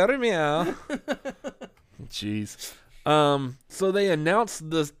 It's a very meow. Jeez. So they announced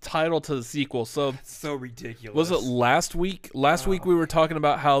the title to the sequel. So So ridiculous. was it last week? Last week we were talking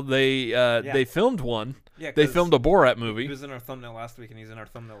about how they filmed one. Yeah, They 'cause filmed a Borat He movie. was in our thumbnail last week, and he's in our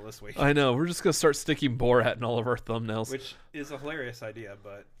thumbnail this week. I know. We're just gonna start sticking Borat in all of our thumbnails. Which is a hilarious idea,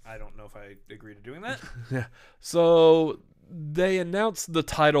 but I don't know if I agree to doing that. Yeah. So they announced the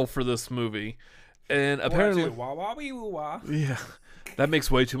title for this movie, and apparently, Wah wah wee woo wah. yeah, that makes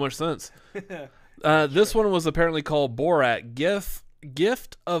way too much sense. This one was apparently called Borat: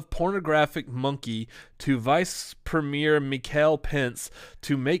 Gift of Pornographic Monkey to Vice Premier Mikhail Pence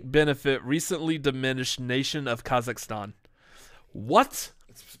to make benefit recently diminished nation of Kazakhstan. What?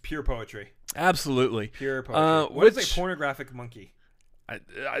 It's pure poetry. Absolutely. Pure poetry. What is which- a pornographic monkey?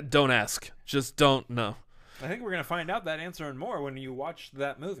 I don't ask. Just don't know. I think we're gonna find out that answer and more when you watch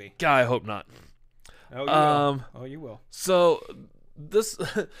that movie. God, I hope not. Oh, you will. Oh, you will. So this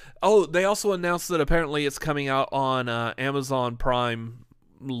they also announced that apparently it's coming out on Amazon Prime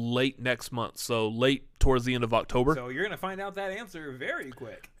late next month, so late towards the end of October. So you're gonna find out that answer very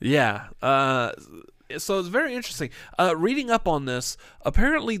quick. Yeah. So it's very interesting. Reading up on this,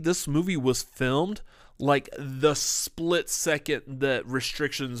 apparently this movie was filmed like the split second that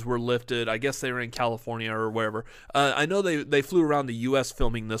restrictions were lifted. I guess they were in California or wherever. I know they flew around the U.S.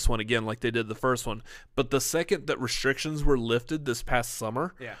 filming this one again like they did the first one. But the second that restrictions were lifted this past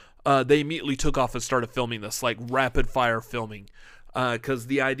summer, they immediately took off and started filming this, like rapid fire filming. Because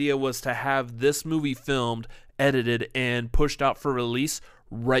the idea was to have this movie filmed, edited, and pushed out for release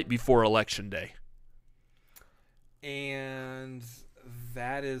right before Election Day. And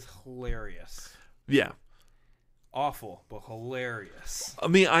that is hilarious. Yeah. Awful, but hilarious. I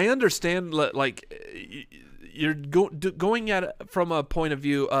mean, I understand, like, you're going at it from a point of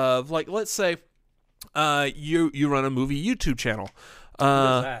view of, like, let's say you run a movie YouTube channel. What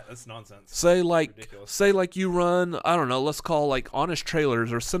is that? That's nonsense. Say Ridiculous. like you run, I don't know, let's call like Honest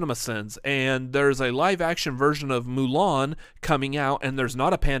Trailers or CinemaSins, and there's a live action version of Mulan coming out, and there's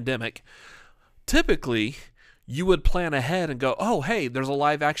not a pandemic. Typically, you would plan ahead and go, oh, hey, there's a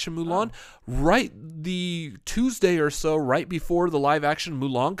live action Mulan. Right the Tuesday or so, right before the live action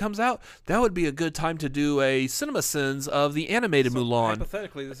Mulan comes out, that would be a good time to do a CinemaSins of the animated Mulan.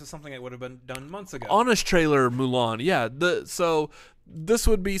 Hypothetically, this is something that would have been done months ago. Honest Trailer Mulan, yeah. So this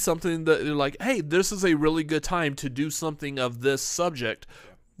would be something that you're like, hey, this is a really good time to do something of this subject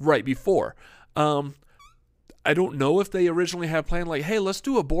right before. I don't know if they originally had planned like, hey, let's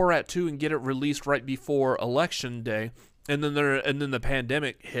do a Borat 2 and get it released right before Election Day. And then the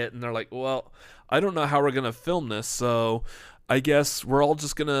pandemic hit, and they're like, well, I don't know how we're gonna film this, so I guess we're all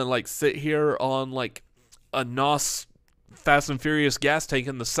just gonna like sit here on like a NOS Fast and Furious gas tank,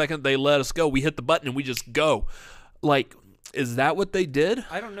 and the second they let us go, we hit the button and we just go. Like, is that what they did?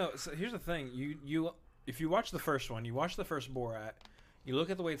 I don't know. So here's the thing: you if you watch the first one, you watch the first Borat, you look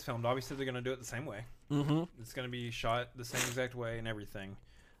at the way it's filmed. Obviously, they're gonna do it the same way. Mm-hmm. It's gonna be shot the same exact way and everything.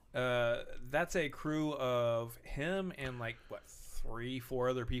 That's a crew of him and like what 3-4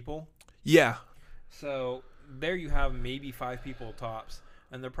 other people. Yeah. So there you have maybe 5 people tops,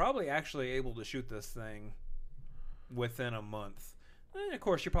 and they're probably actually able to shoot this thing within a month. And of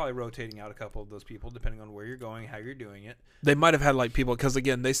course, you're probably rotating out a couple of those people depending on where you're going, how you're doing it. They might have had like people, because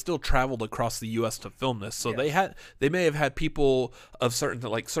again, they still traveled across the U.S. to film this, so Yeah. they may have had people of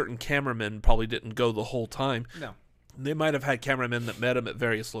certain cameramen probably didn't go the whole time. No. They might have had cameramen that met them at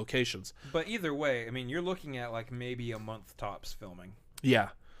various locations. But either way, I mean, you're looking at like maybe a month tops filming, Yeah.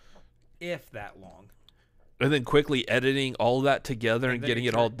 if that long. And then quickly editing all that together and then getting you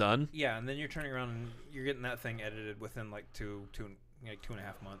it all turn- done. Yeah, and then you're turning around and you're getting that thing edited within like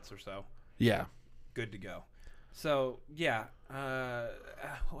 2.5 months or so. Yeah. Good to go. So yeah, I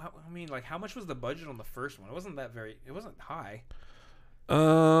mean, like, how much was the budget on the first one? It wasn't high.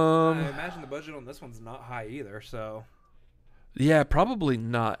 I imagine the budget on this one's not high either. So Yeah, probably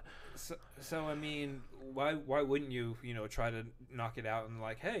not. So I mean, why wouldn't you try to knock it out and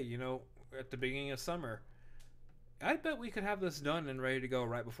like, hey, at the beginning of summer, I bet we could have this done and ready to go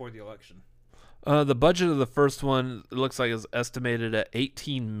right before the election. The budget of the first one, it looks like, is estimated at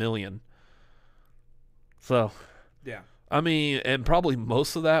 $18 million. So, Yeah. I mean, and probably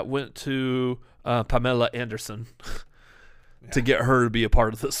most of that went to Pamela Anderson to get her to be a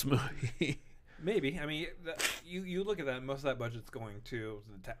part of this movie. Maybe. I mean, you look at that. Most of that budget's going to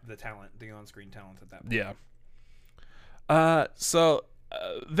the talent, the on-screen talent at that point. Yeah. So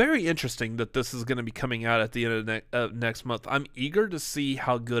very interesting that this is going to be coming out at the end of next month. I'm eager to see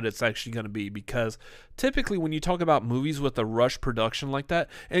how good it's actually going to be, because typically when you talk about movies with a rush production like that,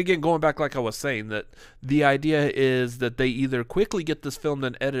 and again, going back like I was saying, that the idea is that they either quickly get this filmed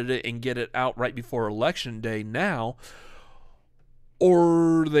and edit it and get it out right before Election Day now,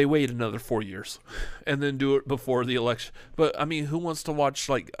 or they wait another 4 years and then do it before the election. But, I mean, who wants to watch,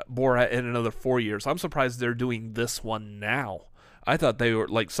 like, Borat in another 4 years? I'm surprised they're doing this one now. I thought they were,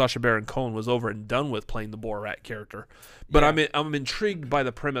 like, Sacha Baron Cohen was over and done with playing the Borat character. But Yeah. I'm intrigued by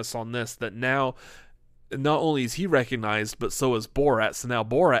the premise on this, that now not only is he recognized, but so is Borat. So now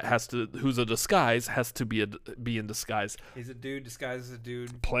Borat who's a disguise, has to be in disguise. He's a dude disguised as a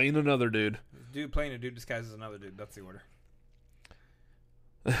dude. Playing another dude. Dude playing a dude disguised as another dude. That's the order.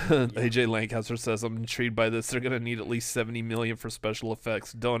 AJ Lancaster says, I'm intrigued by this. They're going to need at least $70 million for special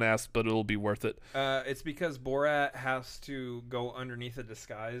effects. Don't ask, but it'll be worth it. It's because Borat has to go underneath a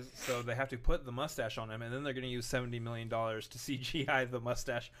disguise, so they have to put the mustache on him, and then they're going to use $70 million to CGI the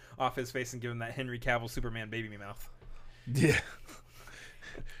mustache off his face and give him that Henry Cavill Superman baby mouth. Yeah.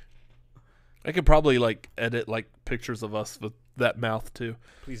 I could probably, like, edit, like, pictures of us with that mouth, too.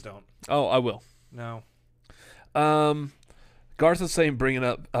 Please don't. Oh, I will. No. Garth is saying, bringing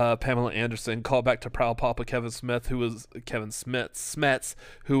up Pamela Anderson, call back to Proud Papa Kevin Smets,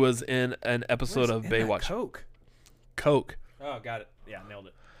 who was in an episode of Baywatch. Coke. Oh, got it. Yeah, nailed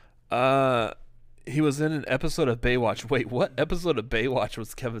it. He was in an episode of Baywatch. Wait, what episode of Baywatch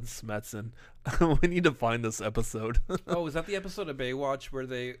was Kevin Smets in? We need to find this episode. Oh, is that the episode of Baywatch where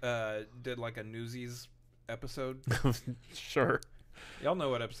they did like a Newsies episode? Sure. Y'all know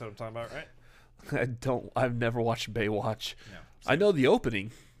what episode I'm talking about, right? I've never watched Baywatch. No. I know the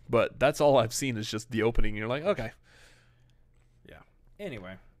opening, but that's all I've seen is just the opening. You're like, okay. Yeah.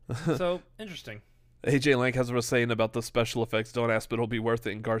 Anyway, so interesting. AJ Lancaster was saying about the special effects. Don't ask, but it'll be worth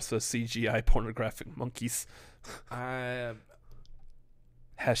it. And Garth says CGI pornographic monkeys. Hashtag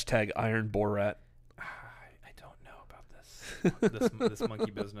Iron Borat. I don't know about this monkey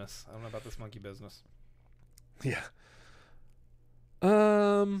business. I don't know about this monkey business. Yeah.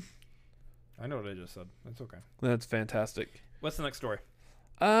 I know what I just said. That's okay. That's fantastic. What's the next story?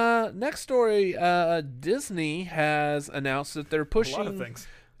 Next story. Disney has announced that they're pushing A lot of things.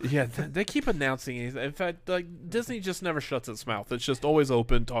 Yeah, they keep announcing it. In fact, like, Disney just never shuts its mouth. It's just always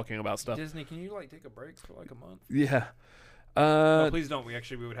open talking about stuff. Disney, can you like take a break for like a month? Yeah. No, please don't. We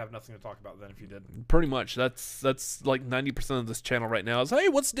would have nothing to talk about then if you did. Pretty much. That's like 90% of this channel right now is, hey,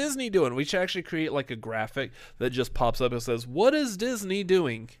 what's Disney doing? We should actually create like a graphic that just pops up and says, what is Disney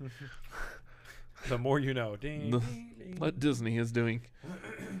doing? The more you know. Ding, ding, ding. What Disney is doing.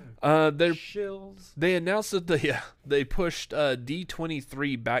 Shills. They announced that they pushed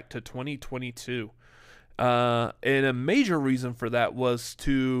D23 back to 2022. And a major reason for that was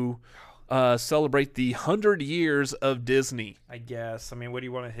to celebrate the 100 years of Disney. I guess. I mean, what do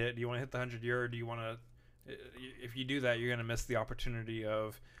you want to hit? Do you want to hit the 100-year, or do you want to... If you do that, you're going to miss the opportunity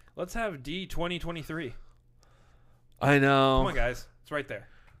of... Let's have D2023. I know. Come on, guys. It's right there.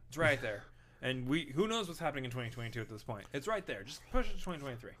 It's right there. And who knows what's happening in 2022 at this point? It's right there. Just push it to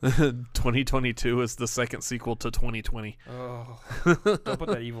 2023. 2022 is the second sequel to 2020. Oh, don't put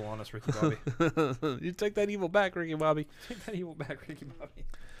that evil on us, Ricky Bobby. You take that evil back, Ricky Bobby. Take that evil back, Ricky Bobby.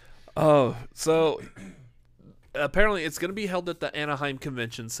 Oh, so apparently it's going to be held at the Anaheim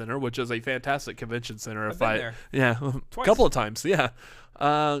Convention Center, which is a fantastic convention center. I've been there. Yeah, Twice. a couple of times. Yeah,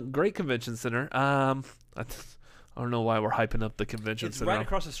 great convention center. I don't know why we're hyping up the convention It's center. right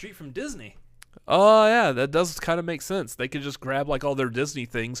across the street from Disney. Oh, yeah, that does kind of make sense. They could just grab, like, all their Disney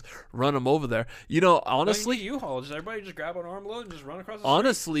things, run them over there. You know, honestly... U-Haul. Everybody just grab an armload and just run across the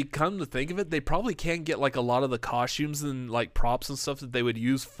Honestly, come to think of it, they probably can get, like, a lot of the costumes and, like, props and stuff that they would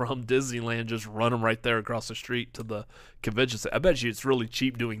use from Disneyland, just run them right there across the street to the convention center. I bet you it's really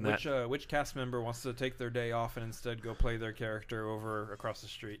cheap doing that. Which cast member wants to take their day off and instead go play their character over across the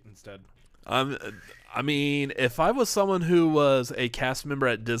street instead? I mean, if I was someone who was a cast member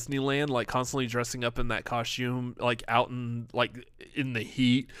at Disneyland, like constantly dressing up in that costume, like out in the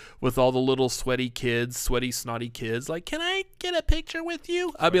heat with all the little sweaty, snotty kids, like, can I get a picture with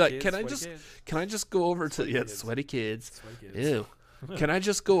you? I'd be like, can I just go over to sweaty kids? Ew. Can I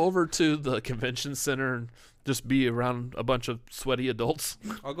just go over to the convention center and just be around a bunch of sweaty adults?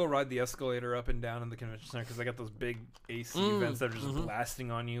 I'll go ride the escalator up and down in the convention center because I got those big AC vents that are just blasting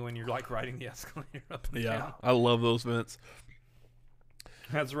on you when you're like riding the escalator up and down. I love those vents.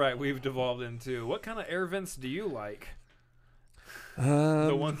 That's right. We've devolved into what kind of air vents do you like?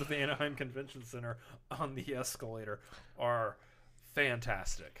 The ones at the Anaheim Convention Center on the escalator are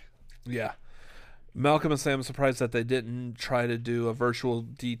fantastic. Yeah. Malcolm and Sam, I'm surprised that they didn't try to do a virtual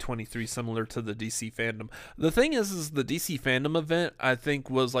D23 similar to the DC Fandom. The thing is the DC Fandom event, I think,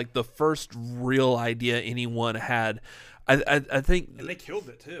 was like the first real idea anyone had. I think... And they killed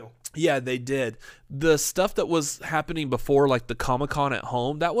it, too. Yeah, they did. The stuff that was happening before, like the Comic-Con at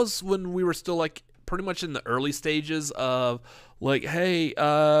home, that was when we were still like pretty much in the early stages of like, hey,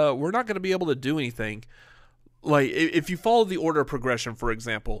 we're not going to be able to do anything. Like, if you follow the order of progression, for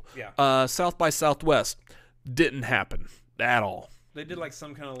example, South by Southwest didn't happen at all. They did like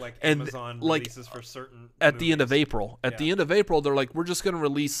some kind of like And, Amazon like, releases for certain At the end of movies. April. At the end of April, they're like, we're just going to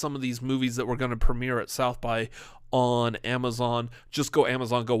release some of these movies that we're going to premiere at South by on Amazon. Just go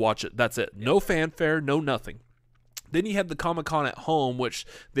Amazon, go watch it. That's it. No fanfare, no nothing. Then you had the Comic-Con at home, which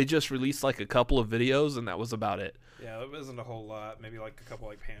they just released like a couple of videos, and that was about it. Yeah, it wasn't a whole lot. Maybe like a couple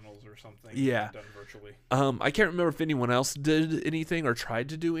like panels or something. Yeah. Done virtually. I can't remember if anyone else did anything or tried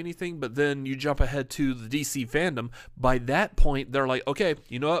to do anything, but then you jump ahead to the DC Fandom. By that point, they're like, okay,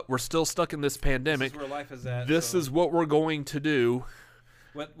 you know what? We're still stuck in this pandemic. This is where life is at. This so is what we're going to do.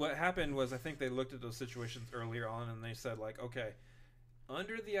 what happened was I think they looked at those situations earlier on and they said like, okay,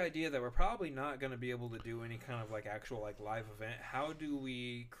 under the idea that we're probably not going to be able to do any kind of like actual like live event, how do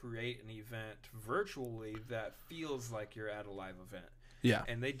we create an event virtually that feels like you're at a live event? Yeah.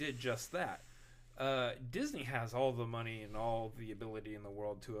 And they did just that. Disney has all the money and all the ability in the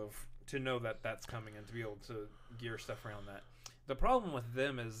world to know that that's coming and to be able to gear stuff around that. The problem with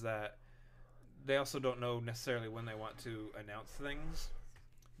them is that they also don't know necessarily when they want to announce things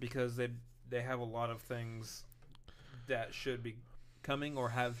because they have a lot of things that should be coming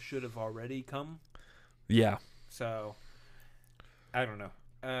or should have already come. Yeah. So I don't know.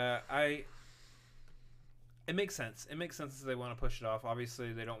 It makes sense. It makes sense that they want to push it off.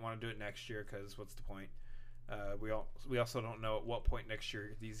 Obviously, they don't want to do it next year because what's the point? We also don't know at what point next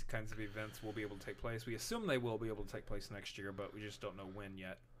year these kinds of events will be able to take place. We assume they will be able to take place next year, but we just don't know when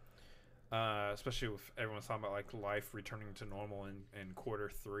yet. Especially with everyone's talking about like life returning to normal in quarter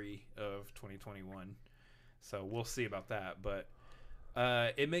 3 of 2021. So we'll see about that, but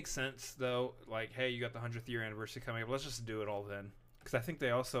it makes sense though. Like, hey, you got the 100th year anniversary coming up. Let's just do it all then. Because I think they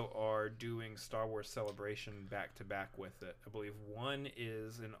also are doing Star Wars Celebration back to back with it. I believe one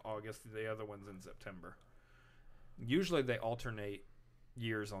is in August, the other one's in September. Usually they alternate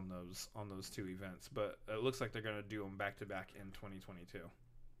years on those two events, but it looks like they're going to do them back to back in 2022.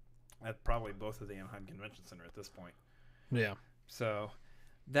 At probably both of the Anaheim Convention Center at this point. Yeah. So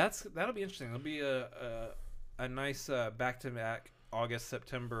that'll be interesting. It'll be a nice back to back August,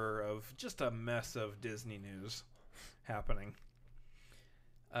 September of just a mess of Disney news happening.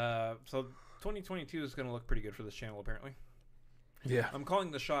 So 2022 is going to look pretty good for this channel, apparently. Yeah. I'm calling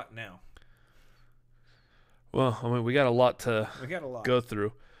the shot now. Well, I mean, we got a lot to go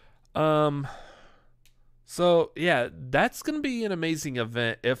through. So, yeah, that's going to be an amazing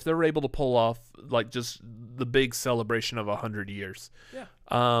event if they're able to pull off, like, just the big celebration of 100 years. Yeah.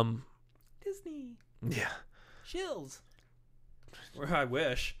 Disney. Yeah. Chills. Or I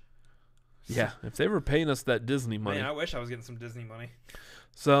wish. Yeah, if they were paying us that Disney money. Man, I wish I was getting some Disney money.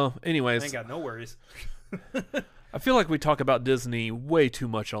 So, anyways. I ain't got no worries. I feel like we talk about Disney way too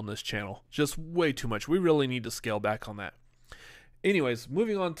much on this channel. Just way too much. We really need to scale back on that. Anyways,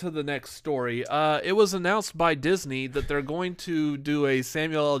 moving on to the next story. It was announced by Disney that they're going to do a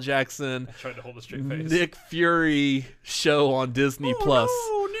Samuel L. Jackson, I tried to hold a straight face. Nick Fury show on Disney Plus.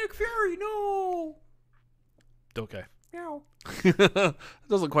 No, Nick Fury, no. Okay. Meow. It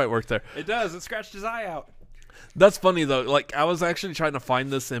doesn't quite work there. It does. It scratched his eye out. That's funny though. Like, I was actually trying to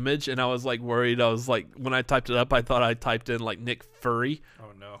find this image, and I was like worried. I was like, when I typed it up, I thought I typed in like Nick Fury.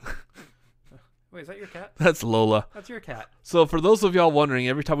 Oh no. Wait, is that your cat? That's Lola. That's your cat. So for those of y'all wondering,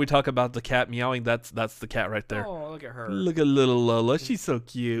 every time we talk about the cat meowing, that's the cat right there. Oh, look at her. Look at little Lola. She's so Is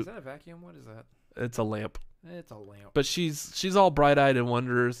cute. that a vacuum? What is that? It's a lamp. It's a lamp. But she's all bright-eyed and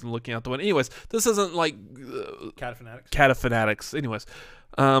wonders and looking out the window. Anyways, this isn't like Cat fanatics. Cat of Fanatics. Anyways,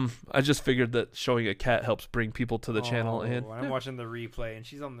 I just figured that showing a cat helps bring people to the channel. And I'm watching the replay, and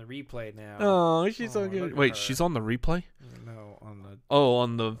she's on the replay now. oh, she's so look good. at Wait, her. she's on the replay? No, on the Oh,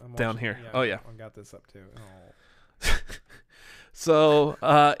 on the I'm down watching- here. Oh yeah. I got this up too. Oh. So,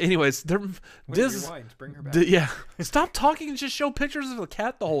 anyways, they're Wait, Dis. rewind. Bring her back. Yeah, stop talking and just show pictures of the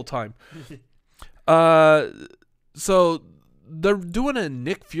cat the whole time. So they're doing a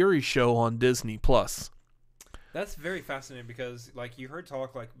Nick Fury show on Disney Plus. That's very fascinating because, like, you heard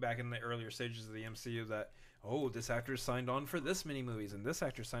talk like back in the earlier stages of the MCU that, oh, this actor signed on for this many movies and this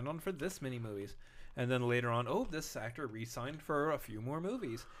actor signed on for this many movies, and then later on, oh, this actor re-signed for a few more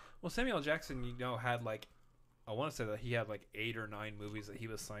movies. Well, Samuel L. Jackson, had like, I want to say that he had like 8 or 9 movies that he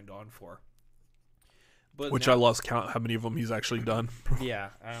was signed on for. But Which now- I lost count how many of them he's actually done. Yeah,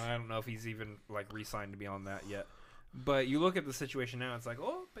 I don't know if he's even like re-signed to be on that yet. But you look at the situation now, it's like,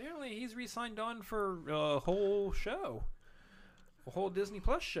 oh, apparently he's re-signed on for a whole show, a whole Disney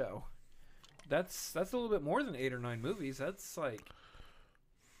Plus show. That's a little bit more than 8 or 9 movies. That's like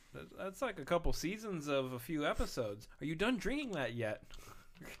a couple seasons of a few episodes. Are you done drinking that yet?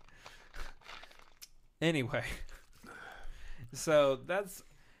 Anyway, so that's,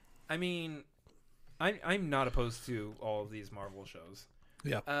 I mean, I'm not opposed to all of these Marvel shows.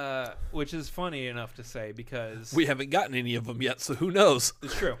 Yeah. Which is funny enough to say because We haven't gotten any of them yet, so who knows?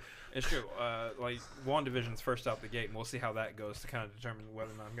 it's true. It's true. Like WandaVision's first out the gate, and we'll see how that goes to kind of determine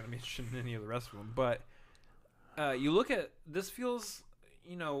whether or not I'm going to be interested in any of the rest of them. But you look at this, feels,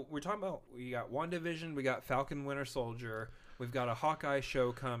 we're talking about, we got WandaVision, we got Falcon Winter Soldier, we've got a Hawkeye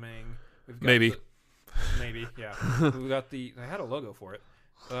show coming. We've got Maybe. Maybe, yeah. We got they had a logo for it.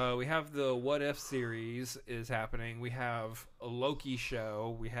 We have the What If series is happening. We have a Loki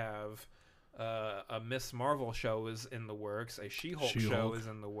show. We have a Miss Marvel show is in the works. A She-Hulk show She-Hulk. is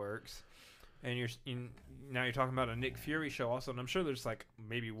in the works. And now you're talking about a Nick Fury show also. And I'm sure there's like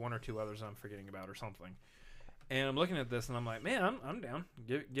maybe 1 or 2 others I'm forgetting about or something. And I'm looking at this and I'm like, man, I'm down.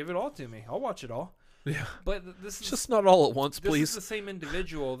 Give it all to me. I'll watch it all. Yeah. But this is Just not all at once, this please. is the same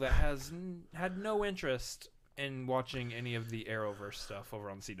individual that has had no interest in watching any of the Arrowverse stuff over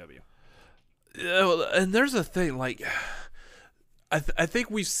on CW. Yeah, well, and there's a thing, like, I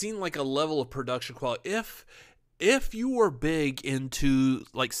think we've seen like a level of production quality. If you were big into,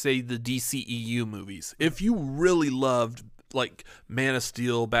 like, say, the DCEU movies, if you really loved like Man of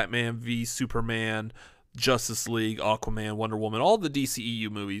Steel, Batman v Superman, Justice League, Aquaman, Wonder Woman, all the DCEU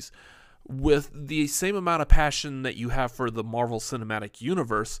movies, with the same amount of passion that you have for the Marvel Cinematic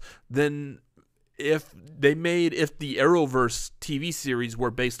Universe, then if the Arrowverse TV series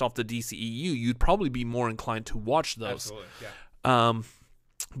were based off the DCEU, you'd probably be more inclined to watch those. Absolutely, yeah.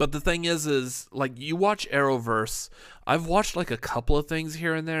 But the thing is like, you watch Arrowverse, I've watched like a couple of things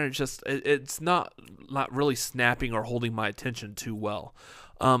here and there, it's not really snapping or holding my attention too well.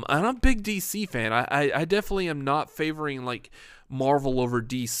 And I'm a big DC fan. I definitely am not favoring like Marvel over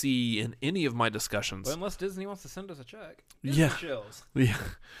DC in any of my discussions. But unless Disney wants to send us a check. Yeah. Disney chills. Yeah.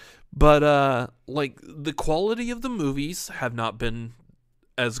 But like, the quality of the movies have not been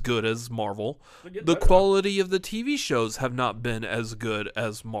as good as Marvel. They're getting The better, quality of the TV shows have not been as good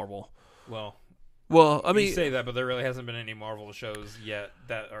as Marvel. though. Well, I You mean, say that, but there really hasn't been any Marvel shows yet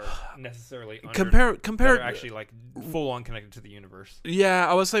that are necessarily compare that are actually like full on connected to the universe. Yeah,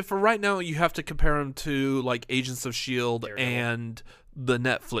 I would say for right now you have to compare them to like Agents of S.H.I.E.L.D. Daredevil. and the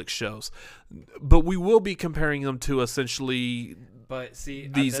Netflix shows. But we will be comparing them to essentially But see,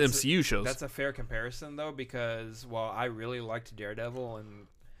 these that's MCU shows. That's a fair comparison, though, because while I really liked Daredevil and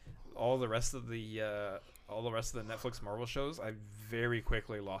all the rest of the Netflix Marvel shows, I very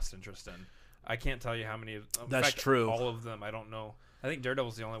quickly lost interest in. I can't tell you how many. In That's fact, true. All of them, I don't know. I think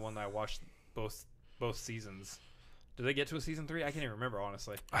Daredevil's the only one that I watched both seasons. Did they get to a season 3? I can't even remember,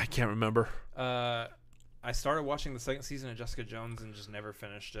 honestly. I can't remember. I started watching the second season of Jessica Jones and just never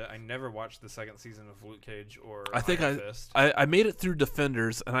finished it. I never watched the second season of Luke Cage or I think Iron Fist. I made it through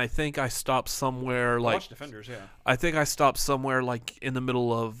Defenders, and I think I stopped somewhere I like watched Defenders, yeah. I think I stopped somewhere like in the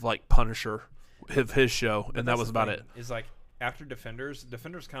middle of like Punisher, his show, and that That's was the about thing, it. Is like after Defenders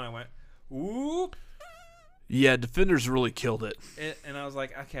kind of went, whoop, Yeah, Defenders really killed it. and I was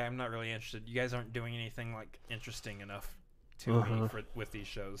like, okay, I'm not really interested. You guys aren't doing anything like interesting enough to me with these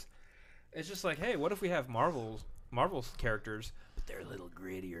shows. It's just like, hey, what if we have Marvel's characters, but they're a little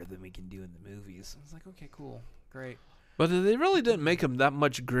grittier than we can do in the movies? I was like, okay, cool, great. But they really didn't make them that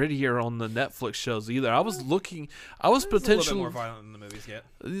much grittier on the Netflix shows either. I was potentially It's a little bit more violent than the movies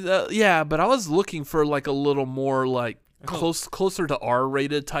get. yeah, but I was looking for like a little more like closer to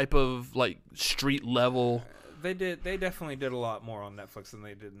R-rated type of like street level. They definitely did a lot more on Netflix than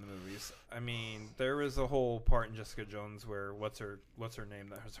they did in the movies. I mean, there was a whole part in Jessica Jones where what's her name?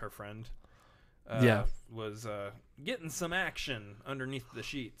 That was her friend. Was getting some action underneath the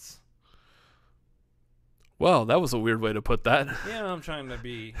sheets. Well, that was a weird way to put that. Yeah, I'm trying to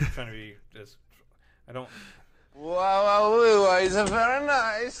be just. I don't. Wow, is very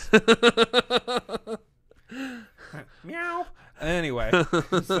nice. Meow. Anyway,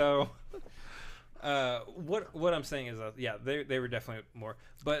 so what I'm saying is that they were definitely more,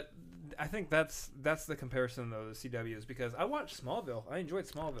 but I think that's the comparison though, the CW is because I watched Smallville. I enjoyed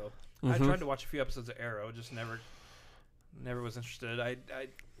Smallville. I tried to watch a few episodes of Arrow, just never was interested. I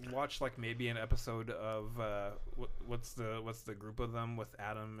watched like maybe an episode of what's the group of them with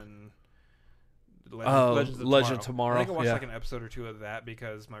Adam and Legend of Tomorrow. I think I watched like an episode or two of that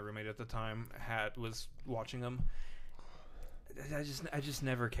because my roommate at the time was watching them. I just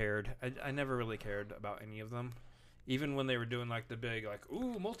never cared. I never really cared about any of them, even when they were doing like the big like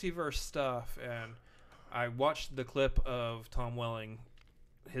multiverse stuff. And I watched the clip of Tom Welling,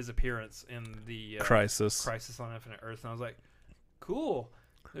 his appearance in the Crisis on Infinite Earth, and I was like, cool.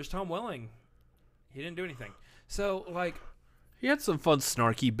 There's Tom Welling. He didn't do anything. So like. He had some fun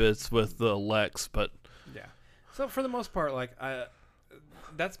snarky bits with the Lex, but yeah. So for the most part, like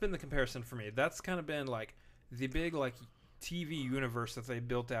that's been the comparison for me. That's kind of been like the big like TV universe that they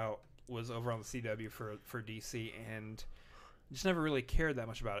built out was over on the CW for DC, and just never really cared that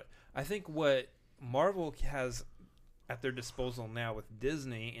much about it. I think what Marvel has at their disposal now with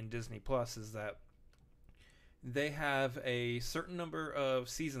Disney and Disney Plus is that they have a certain number of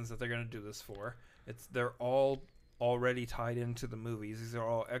seasons that they're going to do this for. They're all already tied into the movies. These are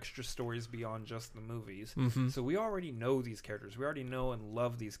all extra stories beyond just the movies. Mm-hmm. So we already know these characters. We already know and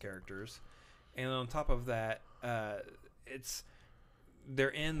love these characters. And on top of that, they're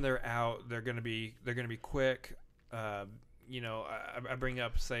in, they're out. They're gonna be quick. I bring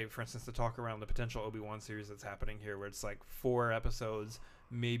up, say, for instance, the talk around the potential Obi-Wan series that's happening here, where it's like 4 episodes,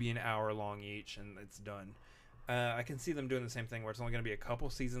 maybe an hour long each, and it's done. I can see them doing the same thing where it's only going to be a couple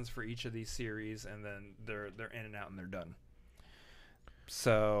seasons for each of these series, and then they're in and out and they're done.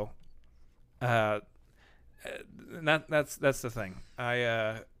 So, that's the thing.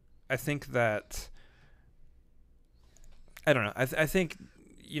 I think that I don't know. I think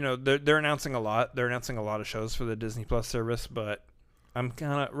they're announcing a lot. They're announcing a lot of shows for the Disney Plus service, but I'm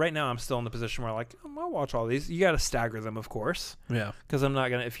kind of right now. I'm still in the position where I'll watch all these. You got to stagger them, of course. Yeah. Because I'm not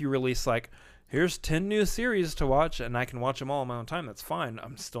gonna. If you release here's 10 new series to watch, and I can watch them all in my own time, that's fine.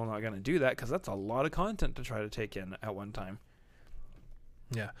 I'm still not going to do that because that's a lot of content to try to take in at one time.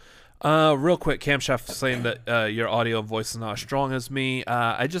 Yeah. Real quick, Camshaft saying that your audio and voice is not as strong as me.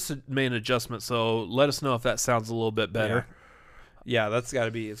 I just made an adjustment, so let us know if that sounds a little bit better. Yeah, it's got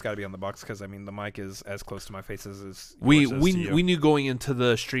to be on the box because, I mean, the mic is as close to my face as we knew going into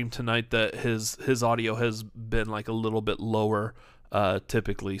the stream tonight that his audio has been like a little bit lower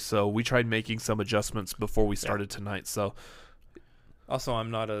typically, so we tried making some adjustments before we started tonight. So also,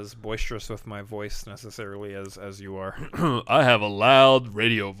 I'm not as boisterous with my voice necessarily as you are. I have a loud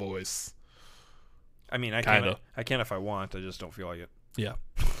radio voice. I mean, I can if I want. I just don't feel like it. Yeah.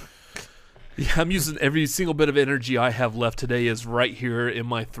 Yeah, I'm using every single bit of energy I have left today is right here in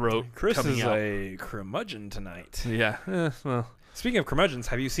my throat. Chris is out. a curmudgeon tonight. Yeah. Well. Speaking of curmudgeons,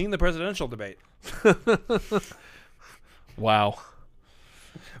 have you seen the presidential debate? Wow.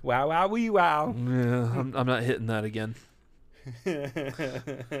 Wow, wow, wee, wow. Yeah, I'm not hitting that again. That's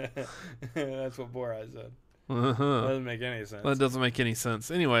what Borat said. Uh-huh. That doesn't make any sense. That doesn't make any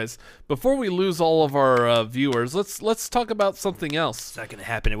sense. Anyways, before we lose all of our viewers, let's talk about something else. It's not going to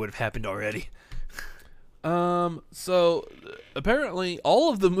happen. It would have happened already. So apparently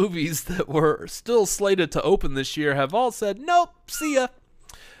all of the movies that were still slated to open this year have all said, nope, see ya.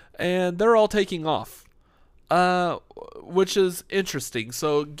 And they're all taking off. Which is interesting.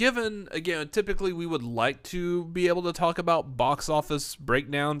 So given, again, typically we would like to be able to talk about box office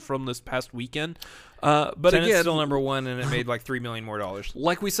breakdown from this past weekend. But Tenet's again, still number one, and it made like $3 million more.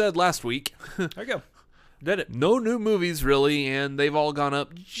 Like we said last week, There you go. Did it. no new movies really, and they've all gone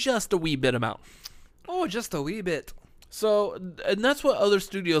up just a wee bit amount. Oh, just a wee bit. So, and that's what other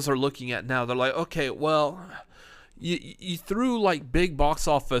studios are looking at now. They're like, okay, well, you threw like big box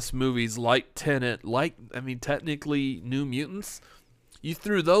office movies like Tenet, technically New Mutants. You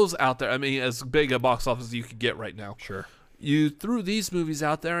threw those out there. I mean, as big a box office as you could get right now. Sure. You threw these movies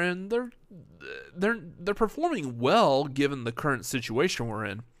out there, and they're performing well given the current situation we're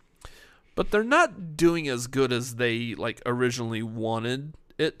in. But they're not doing as good as they originally wanted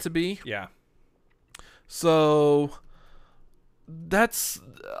it to be. Yeah. So that's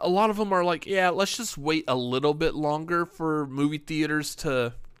a lot of them are like, yeah, let's just wait a little bit longer for movie theaters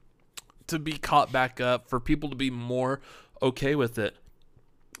to be caught back up, for people to be more okay with it.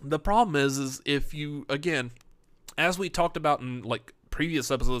 The problem is if you, again, as we talked about in like previous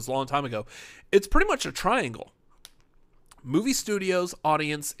episodes a long time ago, it's pretty much a triangle. Movie studios,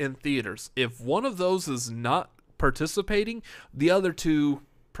 audience, and theaters. If one of those is not participating, the other two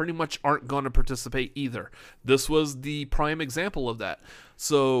pretty much aren't going to participate either. This was the prime example of that.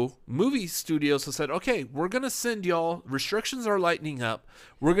 So movie studios have said, okay, we're going to send y'all, restrictions are lightening up,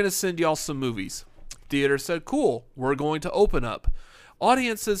 we're going to send y'all some movies. Theater said, cool, we're going to open up.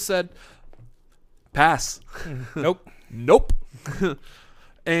 Audiences said, pass. Nope. Nope.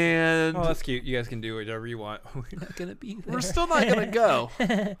 And Oh, that's cute. You guys can do whatever you want. We're not gonna be there. we're still not going to go.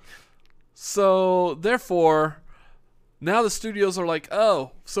 So therefore, now the studios are like,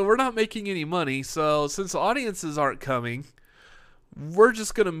 oh, so we're not making any money. So since audiences aren't coming, we're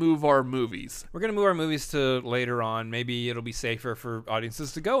just going to move our movies. We're going to move our movies to later on. Maybe it'll be safer for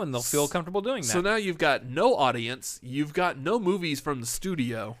audiences to go, and they'll feel comfortable doing that. So now you've got no audience. You've got no movies from the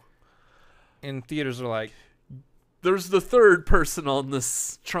studio. And theaters are like, There's the third person on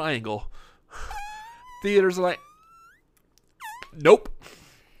this triangle. Theaters are like, nope.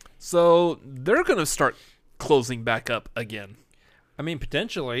 So they're going to start closing back up again. I mean,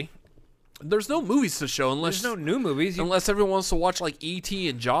 potentially. There's no movies to show unless There's no new movies. unless everyone wants to watch like E.T.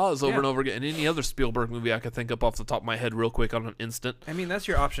 and Jaws over Yeah. and over again, and any other Spielberg movie I could think up off the top of my head real quick on an instant. I mean, that's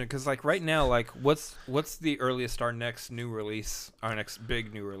your option, because like right now, like what's the earliest our next new release, our next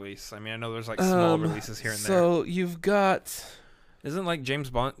big new release? I mean, I know there's like small releases here and there. So you've got Isn't like James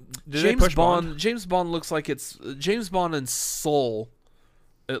Bond? Did they James push Bond. James Bond looks like it's James Bond and Soul.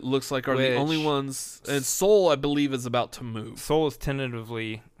 It looks like are the only Which- ones, and Soul I believe is about to move. Soul is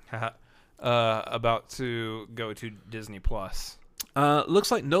tentatively about to go to Disney Plus.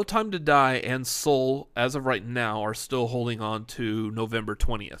 Looks like No Time to Die and Soul, as of right now, are still holding on to November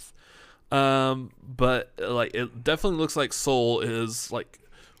 20th. But like it definitely looks like Soul is like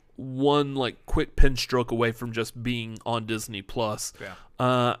one like quick pin stroke away from just being on Disney Plus. Yeah.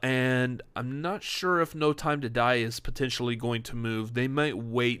 And I'm not sure if No Time to Die is potentially going to move. They might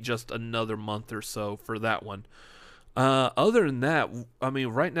wait just another month or so for that one. Other than that, I mean,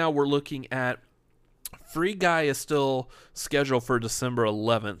 right now we're looking at Free Guy is still scheduled for December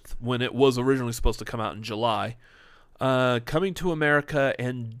 11th when it was originally supposed to come out in July. Coming to America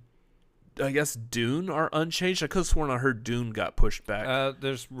and I guess Dune are unchanged. I could have sworn I heard Dune got pushed back.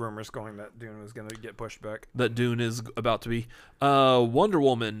 There's rumors going that Dune was going to get pushed back. That Dune is about to be. Wonder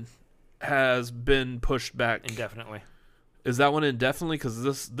Woman has been pushed back. Indefinitely. Is that one indefinitely?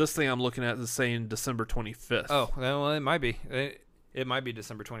 Because this thing I'm looking at is saying December 25th. Oh, well, it might be. It might be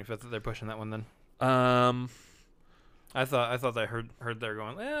December 25th that they're pushing that one then. I thought I heard they're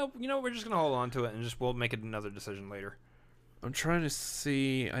going, we're just gonna hold on to it and we'll make another decision later. I'm trying to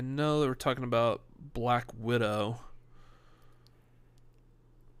see. I know they were talking about Black Widow.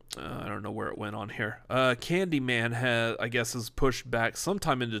 I don't know where it went on here. Candyman is pushed back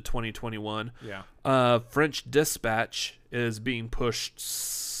sometime into 2021. Yeah. French Dispatch is being pushed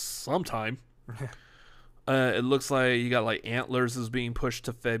sometime. It looks like you got like Antlers is being pushed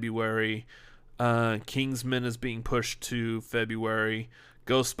to February. Kingsman is being pushed to February.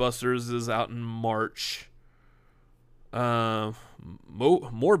 Ghostbusters is out in March. Morbius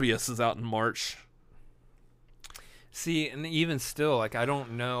is out in March. See, and even still, like, I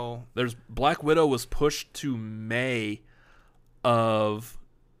don't know. There's Black Widow was pushed to May of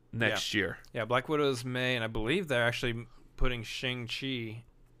next year. Yeah, Black Widow's May, and I believe they're actually putting Shang-Chi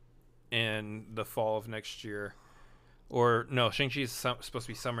in the fall of next year. Or, no, Shang-Chi is supposed to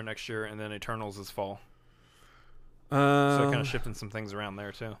be summer next year, and then Eternals is fall. So kind of shifting some things around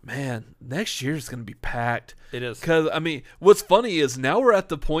there, too. Man, next year is going to be packed. It is. Because, I mean, what's funny is now we're at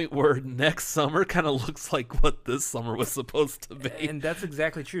the point where next summer kind of looks like what this summer was supposed to be. And that's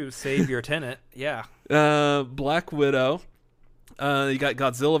exactly true. Save your tenant. Yeah. Black Widow. You got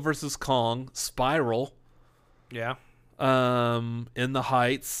Godzilla vs. Kong. Spiral. Yeah. In the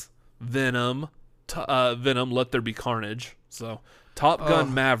Heights. Venom. Venom, Let There Be Carnage. So, Top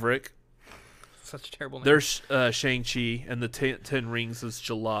Gun Maverick. Such a terrible name. There's Shang-Chi, and the Ten Rings is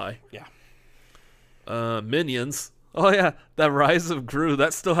July. Yeah. Minions. Oh, yeah. That Rise of Gru.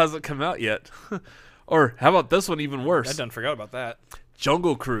 That still hasn't come out yet. Or how about this one even worse? I done forgot about that.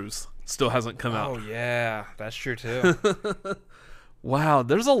 Jungle Cruise still hasn't come out. Oh, yeah. That's true, too. Wow.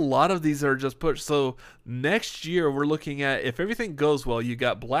 There's a lot of these that are just pushed. So next year we're looking at, if everything goes well, you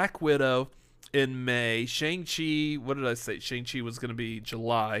got Black Widow in May. Shang-Chi, what did I say? Shang-Chi was going to be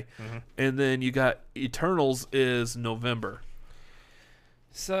July. Mm-hmm. And then you got Eternals is November.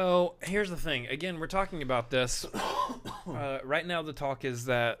 So here's the thing. Again, we're talking about this. Right now, the talk is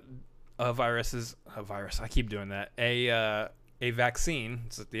that a virus. I keep doing that. A vaccine.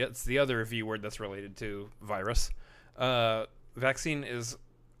 It's the other V word that's related to virus. Vaccine is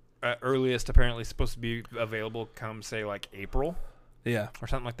at earliest apparently supposed to be available come say like April Yeah. or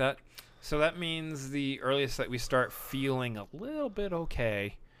something like that. So that means the earliest that we start feeling a little bit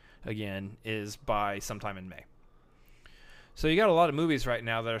okay again is by sometime in May. So you got a lot of movies right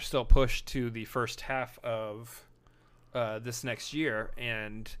now that are still pushed to the first half of this next year,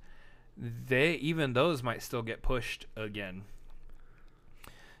 and even those might still get pushed again.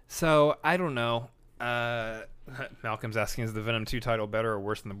 So I don't know. Malcolm's asking, is the Venom 2 title better or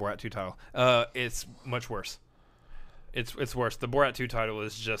worse than the Borat 2 title? It's much worse. It's worse. The Borat 2 title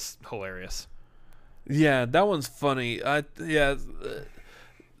is just hilarious. Yeah, that one's funny. I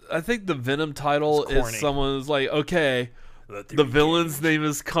think the Venom title It's is corny. someone's like, okay, the villain's name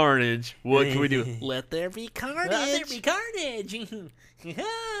is Carnage. What can we do? Let there be carnage. Let there be carnage.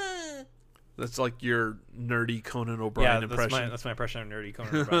 That's like your nerdy Conan O'Brien impression. That's my impression of nerdy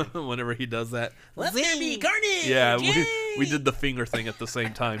Conan O'Brien. Whenever he does that. Let there be carnage. Yeah, Yay! we did the finger thing at the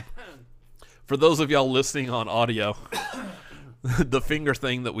same time. For those of y'all listening on audio, the finger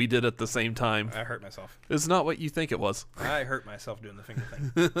thing that we did at the same time I hurt myself. is not what you think it was. I hurt myself doing the finger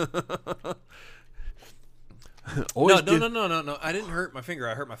thing. Always No. I didn't hurt my finger.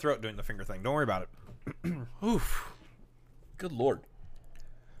 I hurt my throat doing the finger thing. Don't worry about it. Oof. Good lord.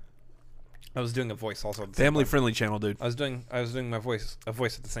 I was doing a voice also. At the same Family time. friendly channel, dude. I was doing a voice at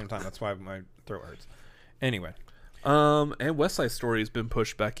the same time. That's why my throat hurts. Anyway, And West Side Story has been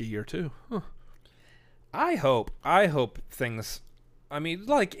pushed back a year too. Huh. I hope things. I mean,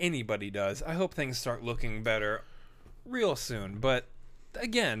 like anybody does, I hope things start looking better real soon. But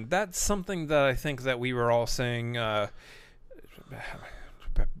again, that's something that I think that we were all saying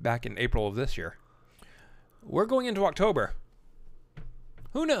back in April of this year. We're going into October.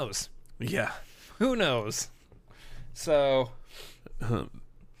 Who knows? Yeah. Who knows? So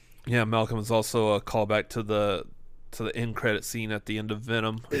Yeah, Malcolm is also a callback to the end credit scene at the end of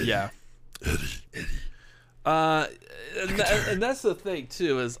Venom. Yeah. And that's the thing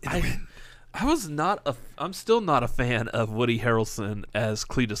too is I'm still not a fan of Woody Harrelson as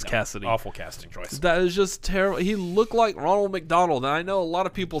Cletus Cassidy. awful casting choice. That is just terrible. He looked like Ronald McDonald, and I know a lot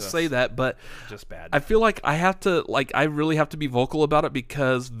of people say that, but Just bad. I feel like I really have to be vocal about it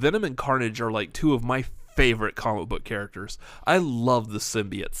because Venom and Carnage are like two of my favorite comic book characters. I love the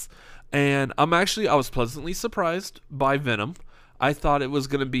symbiotes. And I was pleasantly surprised by Venom. I thought it was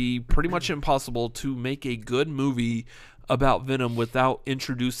going to be pretty much impossible to make a good movie about Venom without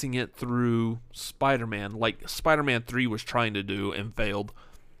introducing it through Spider-Man, like Spider-Man 3 was trying to do and failed.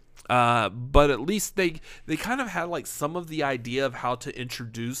 But at least they kind of had like some of the idea of how to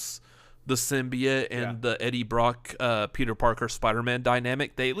introduce the symbiote and the Eddie Brock, Peter Parker, Spider-Man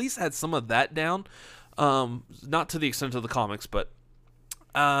dynamic. They at least had some of that down. Not to the extent of the comics, but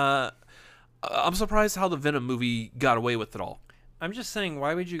I'm surprised how the Venom movie got away with it all. I'm just saying,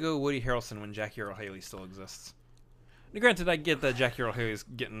 why would you go Woody Harrelson when Jackie Earle Haley still exists? Now, granted, I get that Jackie Earle Haley's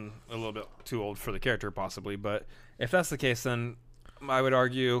getting a little bit too old for the character, possibly, but if that's the case, then I would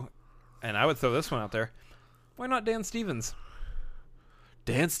argue, and I would throw this one out there, why not Dan Stevens?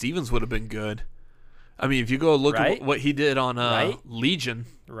 Dan Stevens would have been good. I mean, if you go look Right? at what he did on Right? Legion,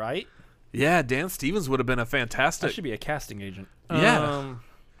 Right? yeah, Dan Stevens would have been a I fantastic. should be a casting agent. Yeah.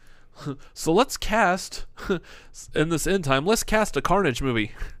 So let's cast in this end time. Let's cast a Carnage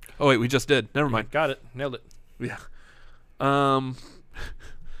movie. Oh wait, we just did. Never mind. Got it. Nailed it. Yeah.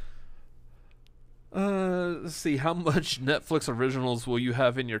 Let's see. How much Netflix originals will you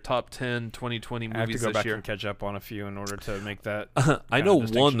have in your top 10 2020 I have to movies go this back year? and catch up on a few in order to make that. I kind know of one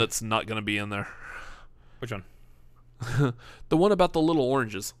distinction. that's not going to be in there. Which one? The one about the little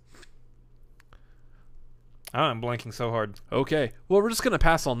oranges. Oh, I'm blanking so hard. Okay. Well, we're just going to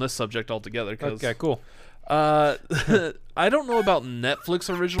pass on this subject altogether. Cause, Okay, cool. I don't know about Netflix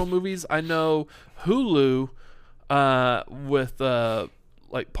original movies. I know Hulu with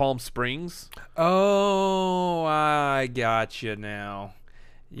like Palm Springs. Oh, I got you now.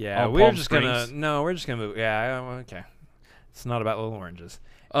 Yeah, Oh, we're Palm just Springs. we're just gonna move. Yeah, okay. It's not about little oranges.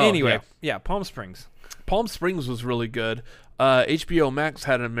 Oh, Anyway, yeah, Palm Springs. Palm Springs was really good. HBO Max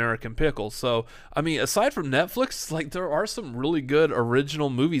had an American Pickle. So, I mean, aside from Netflix, like there are some really good original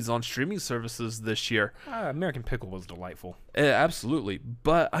movies on streaming services this year. American Pickle was delightful. Absolutely.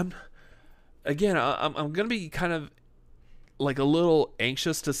 But I'm going to be kind of like a little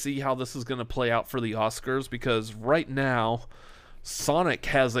anxious to see how this is going to play out for the Oscars because right now Sonic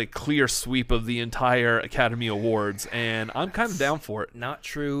has a clear sweep of the entire Academy Awards, and I'm kind of down for it. Not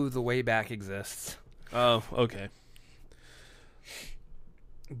true. The way back exists. Oh, okay.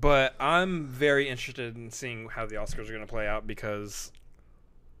 But I'm very interested in seeing how the Oscars are going to play out because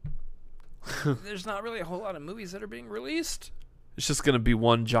there's not really a whole lot of movies that are being released. It's just going to be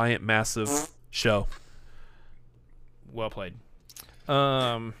one giant, massive show. Well played.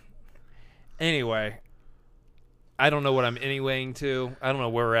 Anyway, I don't know what I'm anywaying to. I don't know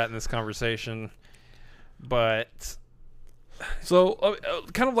where we're at in this conversation, but So,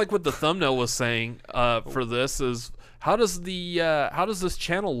 kind of like what the thumbnail was saying for this is, how does this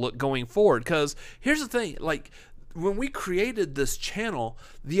channel look going forward? Because here's the thing, like when we created this channel,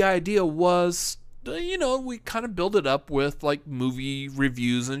 the idea was, we kind of build it up with like movie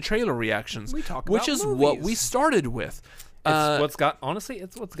reviews and trailer reactions, We talk which about is what we movies. started with. it's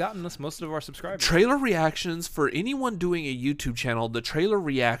what's gotten us most of our subscribers. Trailer reactions for anyone doing a YouTube channel. The trailer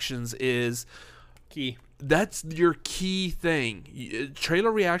reactions is Key. that's your key thing.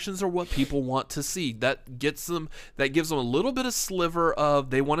 Trailer reactions are what people want to see. That gives them a little bit of sliver of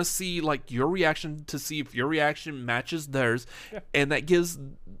they want to see like your reaction to see if your reaction matches theirs, and that gives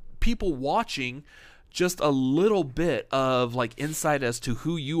people watching just a little bit of like insight as to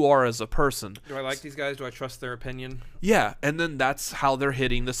who you are as a person. Do I like these guys? Do I trust their opinion? Yeah, and then that's how they're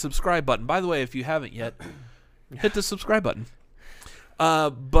hitting the subscribe button. By the way, if you haven't yet, hit the subscribe button.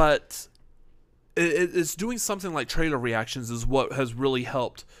 But it's doing something like trailer reactions is what has really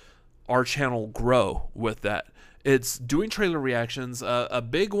helped our channel grow with that. It's doing trailer reactions. A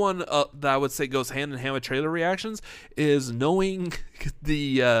big one that I would say goes hand in hand with trailer reactions is knowing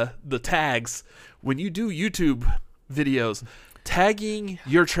the tags. When you do YouTube videos, tagging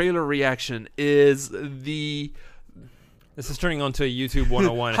your trailer reaction is the... This is turning onto a YouTube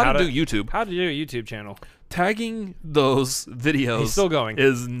 101. How to do YouTube. How to do a YouTube channel. Tagging those videos He's still going.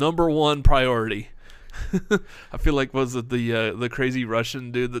 is number one priority. I feel like, was it the crazy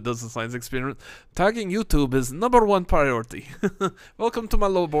Russian dude that does the science experiment? Tagging YouTube is number one priority. Welcome to my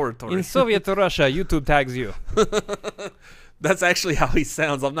laboratory. In Soviet Russia, YouTube tags you. That's actually how he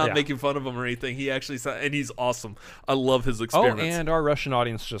sounds. I'm not Yeah. making fun of him or anything. He actually sounds, and he's awesome. I love his Oh, experiments. and our Russian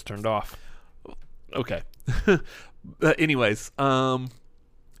audience just turned off. Okay. Anyways,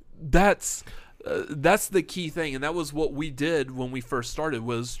 that's the key thing, and that was what we did when we first started,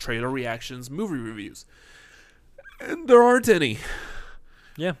 was trailer reactions, movie reviews. And there aren't any.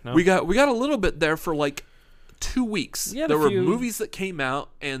 Yeah, no. We got a little bit there for like 2 weeks. Yeah, there a were few- movies that came out,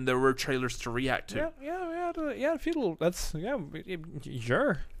 and there were trailers to react to. a few little. That's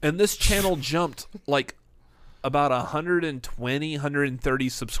sure. And this channel jumped like about 120, 130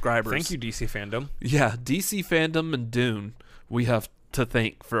 subscribers. Thank you, DC fandom. Yeah, DC fandom and Dune, we have to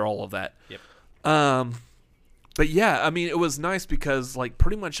thank for all of that. Yep. But yeah, I mean, it was nice because like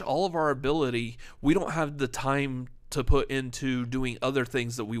pretty much all of our ability, we don't have the time to put into doing other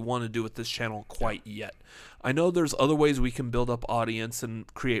things that we want to do with this channel quite yet. I know there's other ways we can build up audience and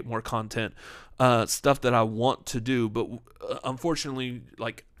create more content, stuff that I want to do, but unfortunately,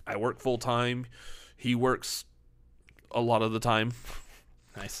 like I work full time, he works a lot of the time.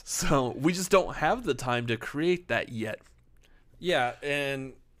 Nice. So we just don't have the time to create that yet. Yeah,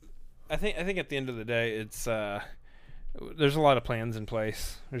 and I think at the end of the day, it's there's a lot of plans in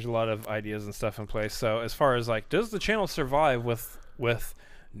place. There's a lot of ideas and stuff in place. So as far as like, does the channel survive with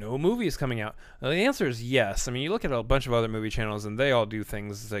no movies coming out? The answer is yes. I mean, you look at a bunch of other movie channels, and they all do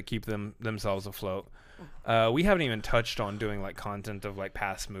things that keep themselves afloat. We haven't even touched on doing like content of like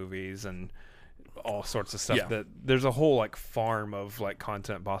past movies and all sorts of stuff. Yeah. That there's a whole like farm of like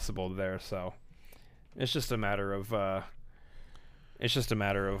content possible there. So it's just a matter of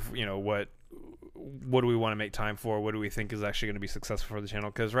what do we want to make time for? What do we think is actually going to be successful for the channel?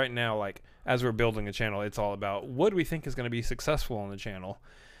 Because right now, like as we're building a channel, it's all about what do we think is going to be successful on the channel,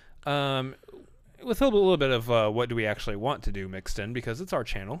 with a little bit of what do we actually want to do mixed in, because it's our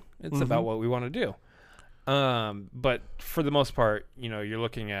channel. It's about what we want to do. But for the most part, you're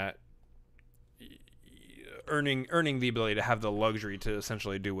looking at earning the ability to have the luxury to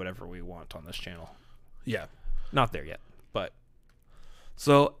essentially do whatever we want on this channel. Yeah. Not there yet, but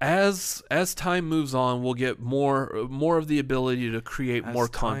So as time moves on, we'll get more of the ability to create more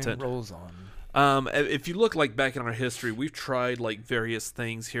content. rolls on. If you look like back in our history, we've tried like various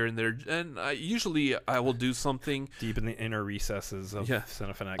things here and there, and usually I will do something. Deep in the inner recesses of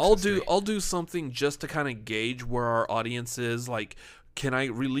Cinefanatics. I'll do something just to kind of gauge where our audience is. Like, can I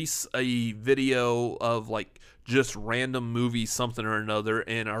release a video of like just random movie something or another,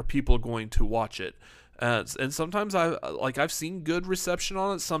 and are people going to watch it? And sometimes I've seen good reception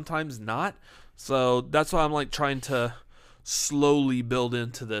on it, sometimes not. So that's why I'm like trying to slowly build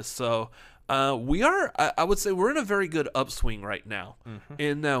into this. So we are, I would say, we're in a very good upswing right now,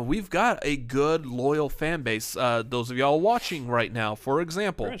 and we've got a good loyal fan base. Those of y'all watching right now, for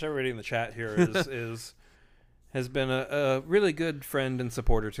example, Pretty much everybody in the chat here has been a really good friend and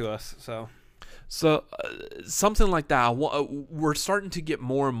supporter to us. So something like that. We're starting to get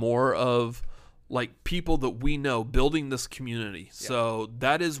more and more of like people that we know building this community. Yeah. So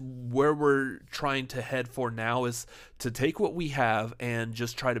that is where we're trying to head for now, is to take what we have and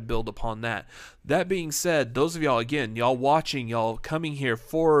just try to build upon that. That being said, those of y'all, again, y'all watching, y'all coming here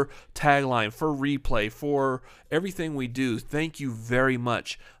for Tagline, for Replay, for everything we do, thank you very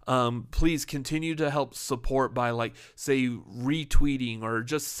much. Please continue to help support by, like, say, retweeting or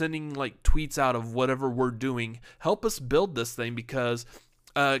just sending like tweets out of whatever we're doing. Help us build this thing, because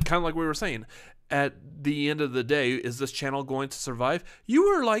kind of like we were saying, at the end of the day, is this channel going to survive? You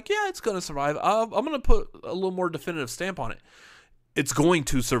were like, yeah, it's going to survive. I'm going to put a little more definitive stamp on it. It's going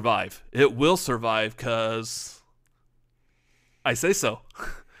to survive. It will survive, because I say so.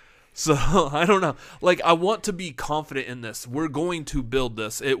 So, I don't know. Like, I want to be confident in this. We're going to build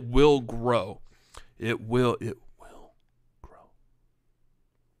this. It will grow. It will grow.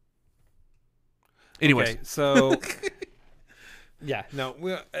 Anyways. Okay, so yeah, no,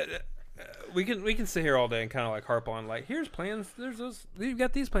 we can sit here all day and kind of like harp on like, here's plans, there's those, you've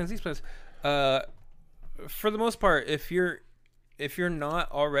got these plans. For the most part, if you're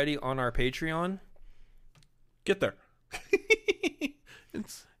not already on our Patreon, get there.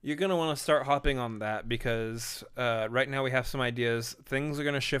 You're going to want to start hopping on that, because right now we have some ideas. Things are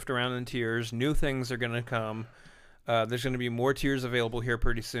going to shift around in tiers. New things are going to come. There's going to be more tiers available here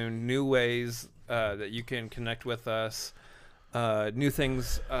pretty soon. New ways that you can connect with us. New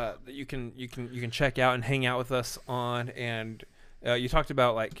things that you can check out and hang out with us on. And you talked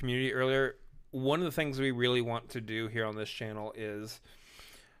about like community earlier. One of the things we really want to do here on this channel is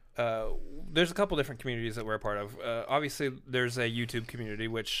there's a couple different communities that we're a part of. Obviously, there's a YouTube community,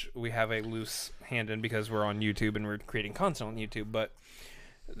 which we have a loose hand in because we're on YouTube and we're creating content on YouTube. But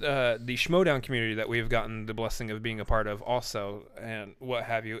the Schmodown community that we've gotten the blessing of being a part of also, and what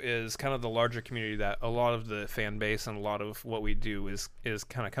have you, is kind of the larger community that a lot of the fan base and a lot of what we do is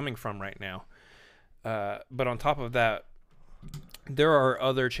kind of coming from right now. But on top of that, there are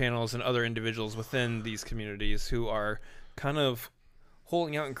other channels and other individuals within these communities who are kind of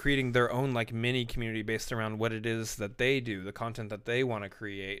holding out and creating their own like mini community based around what it is that they do, the content that they want to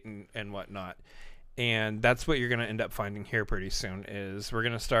create and whatnot. And that's what you're going to end up finding here pretty soon, is we're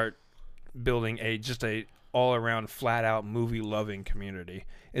going to start building just a all around flat out movie loving community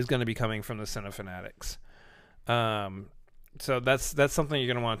is going to be coming from the Cinefanatics. So that's something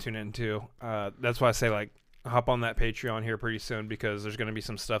you're going to want to tune into. That's why I say like hop on that Patreon here pretty soon, because there's going to be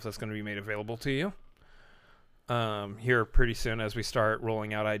some stuff that's going to be made available to you here pretty soon as we start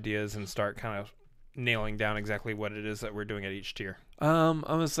rolling out ideas and start kind of nailing down exactly what it is that we're doing at each tier. I'm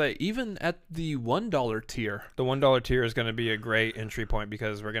going to say even at the $1 tier. The $1 tier is going to be a great entry point,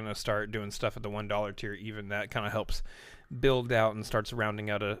 because we're going to start doing stuff at the $1 tier. Even that kind of helps build out and starts rounding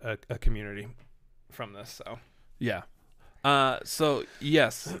out a community from this. So yeah. So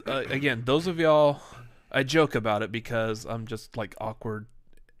yes, again, those of y'all, I joke about it because I'm just like awkward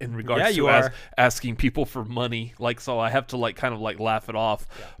in regards to asking people for money, like, so I have to like kind of like laugh it off.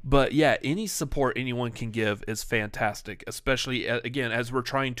 Yeah. But yeah, any support anyone can give is fantastic, especially again as we're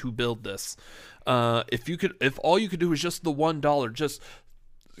trying to build this. If all you could do is just the $1, just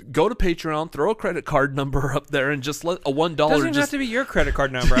go to Patreon, throw a credit card number up there, and just let a $1. Doesn't have to be your credit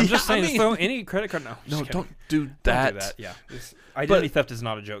card number. I'm just saying, throw any credit card. No, don't do that. Don't do that. Yeah, identity theft is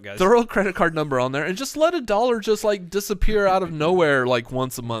not a joke, guys. Throw a credit card number on there and just let $1 just like disappear out of nowhere like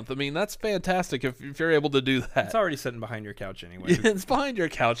once a month. I mean, that's fantastic if you're able to do that. It's already sitting behind your couch anyway. Yeah, it's behind your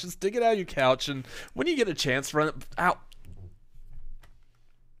couch. Just dig it out of your couch, and when you get a chance, run it out.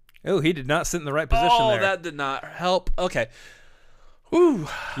 Oh, he did not sit in the right position there. Oh, that did not help. Okay. Ooh,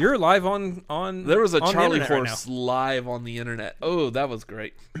 you're live on. There was a Charlie horse live on the internet. Oh, that was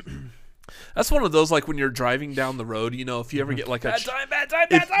great. That's one of those like when you're driving down the road, you know, if you ever get like bad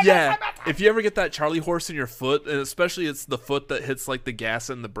time. If you ever get that Charlie horse in your foot, and especially it's the foot that hits like the gas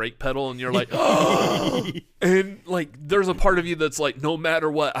and the brake pedal, and you're like, oh, and like there's a part of you that's like, no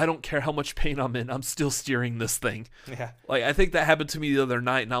matter what, I don't care how much pain I'm in, I'm still steering this thing. Yeah, like I think that happened to me the other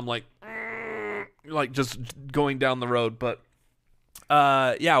night, and I'm like just going down the road, but.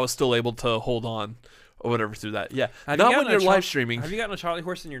 Yeah, I was still able to hold on or whatever through that. Yeah, not when you're live streaming. Have you gotten a Charlie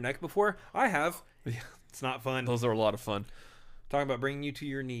horse in your neck before? I have. Yeah. It's not fun. Those are a lot of fun. Talking about bringing you to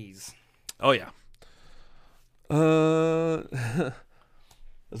your knees. Oh yeah.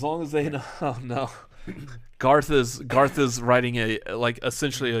 As long as they know. Oh no. Garth is writing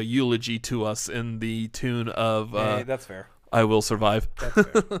essentially a eulogy to us in the tune of Hey, that's fair. "I Will Survive." That's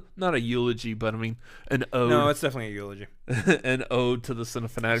fair. Not a eulogy, but I mean an ode. No, it's definitely a eulogy. An ode to the It's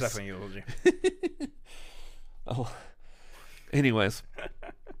Cinefanatics. definitely a eulogy. Oh. Anyways,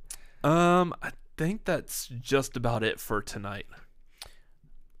 I think that's just about it for tonight.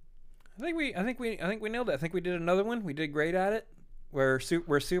 I think we nailed it. I think we did another one. We did great at it. We're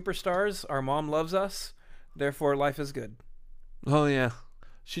superstars. Our mom loves us. Therefore, life is good. Oh yeah,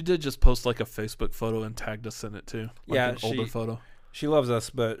 she did just post like a Facebook photo and tagged us in it too. Like Yeah, an older photo. She loves us,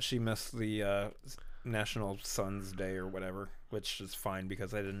 but she missed the National Sons Day or whatever, which is fine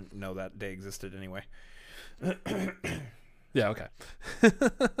because I didn't know that day existed anyway. Yeah. Okay.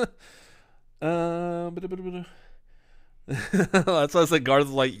 That's why I said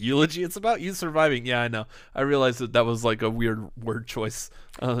Garth's like eulogy. It's about you surviving. Yeah, I know. I realized that was like a weird word choice.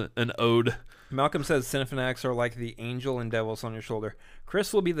 An ode. Malcolm says Cinefanatics are like the angel and devils on your shoulder.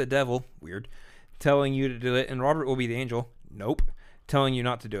 Chris will be the devil, weird, telling you to do it, and Robert will be the angel, nope, telling you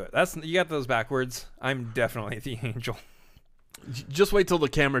not to do it. You got those backwards. I'm definitely the angel. Just wait till the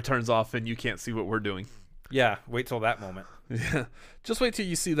camera turns off and you can't see what we're doing. Yeah, wait till that moment. Yeah. Just wait till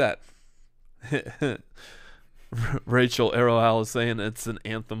you see that. Rachel Arrowhal is saying it's an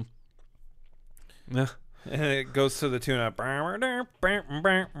anthem. Yeah. And it goes to the tune of...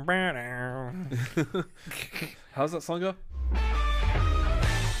 How's that song go?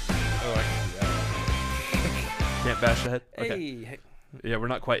 Oh, I can do that. Can't bash the head? Hey, Yeah, we're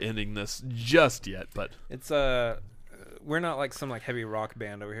not quite ending this just yet, but it's we're not like some like heavy rock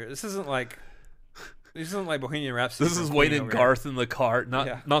band over here. This isn't like Bohemian Rhapsody. this is or Wayne Queen and over here. Garth in the car.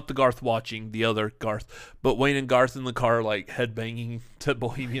 Not the Garth watching, the other Garth, but Wayne and Garth in the car like headbanging to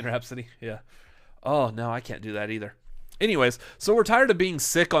Bohemian Rhapsody. Yeah. Oh, no, I can't do that either. Anyways, so we're tired of being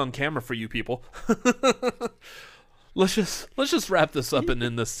sick on camera for you people. Let's just wrap this up and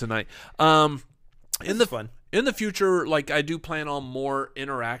end this tonight. It's fun. In the future, like I do plan on more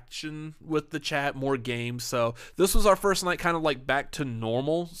interaction with the chat, more games. So this was our first night kind of like back to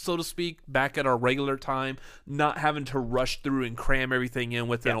normal, so to speak, back at our regular time, not having to rush through and cram everything in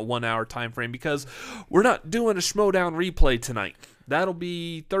within a 1 hour time frame because we're not doing a Schmodown replay tonight. That'll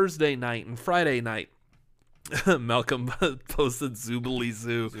be Thursday night and Friday night. Malcolm posted Zoobilee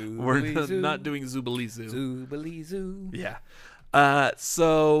Zoo. We're not doing Zoobilee Zoo. Zoobilee Zoo. Yeah.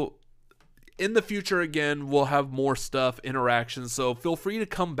 So in the future, again, we'll have more stuff, interactions. So feel free to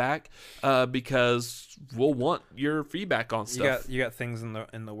come back because we'll want your feedback on stuff. You got things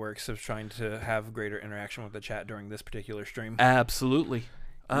in the works of trying to have greater interaction with the chat during this particular stream. Absolutely.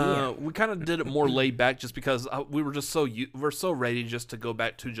 We kind of did it more laid back just because we were just we're so ready just to go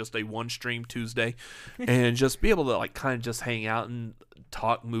back to just a one stream Tuesday and just be able to like kind of just hang out and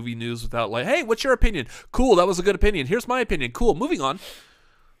talk movie news without like, hey, what's your opinion? Cool, that was a good opinion. Here's my opinion. Cool, moving on.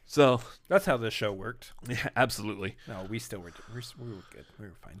 So That's how this show worked. yeah, absolutely. No, we still were. We were good. We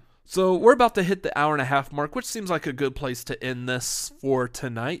were fine. So we're about to hit the hour and a half mark, which seems like a good place to end this for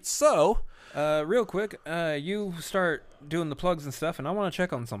tonight. So Real quick, you start doing the plugs and stuff, and I want to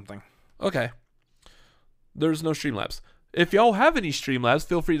check on something. okay, there's no Streamlabs. If y'all have any Streamlabs,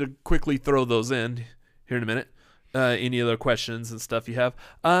 feel free to quickly throw those in here in a minute. Any other questions and stuff you have.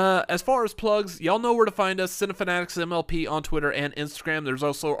 As far as plugs, y'all know where to find us. Cinefanatics MLP on Twitter and Instagram. There's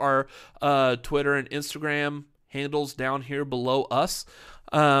also our Twitter and Instagram handles down here below us.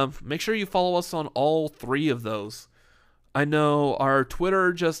 Make sure you follow us on all three of those. I know our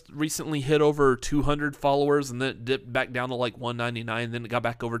Twitter just recently hit over 200 followers and then it dipped back down to like 199, then it got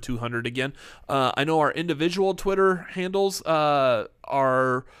back over 200 again. I know our individual Twitter handles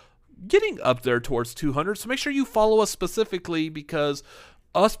are getting up there towards 200, so make sure you follow us specifically because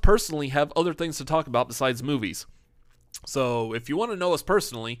us personally have other things to talk about besides movies. So if you want to know us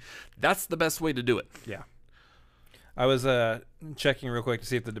personally, that's the best way to do it. Yeah. I was checking real quick to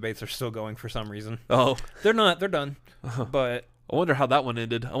see if the debates are still going for some reason. Oh, They're not. They're done. But I wonder how that one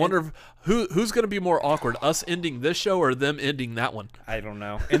ended. I wonder if, who's going to be more awkward, us ending this show or them ending that one? I don't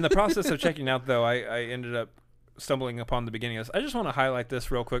know. In the process of checking out, though, I ended up stumbling upon the beginning of this. I just want to highlight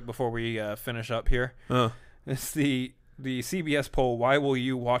this real quick before we finish up here. It's the CBS poll, why will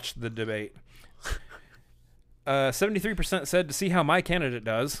you watch the debate? 73% said to see how my candidate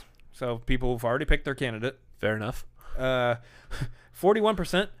does. So people have already picked their candidate. Fair enough.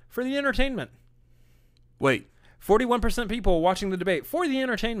 41% for the entertainment. Wait, 41% people watching the debate for the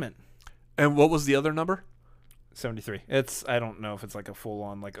entertainment. and what was the other number? 73. I don't know if it's like a full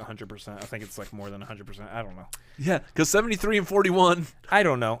on like 100%. I think it's like more than 100%. I don't know. Yeah, because 73 and 41. I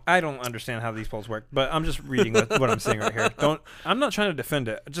don't know. I don't understand how these polls work, but I'm just reading what I'm seeing right here. I'm not trying to defend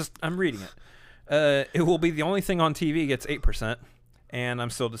it. I'm reading it. It will be the only thing on TV gets 8%, and I'm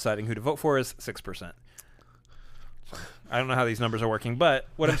still deciding who to vote for is 6%. So, I don't know how these numbers are working, but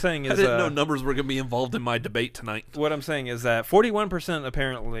what I'm saying is I didn't know numbers were going to be involved in my debate tonight. what I'm saying is that 41%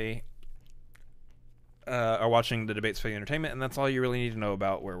 apparently are watching the debates for the entertainment, and that's all you really need to know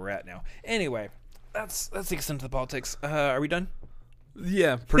about where we're at now. Anyway, that's the extent of the politics. Are we done?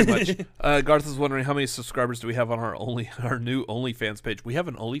 Yeah, pretty much. Garth is wondering how many subscribers do we have on our new OnlyFans page. We have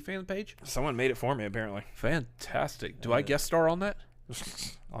an OnlyFans page? Someone made it for me, apparently. Fantastic. Do I guest star on that?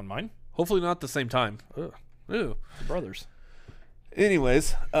 On mine? Hopefully not at the same time. Ugh. Ew. Brothers.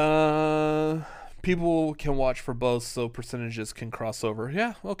 Anyways, people can watch for both, so percentages can cross over.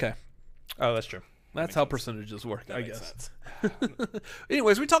 Yeah, okay. Oh, that's true. That's how percentages work, I makes guess.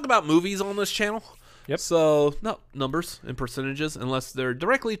 Anyways, we talk about movies on this channel. Yep. So, no numbers and percentages unless they're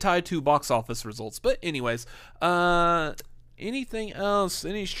directly tied to box office results. But anyways, anything else?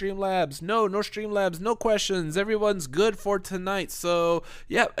 Any Streamlabs? No Streamlabs. No questions. Everyone's good for tonight. So,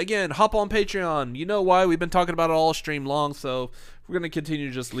 yeah, again, hop on Patreon. You know why. We've been talking about it all stream long, so we're going to continue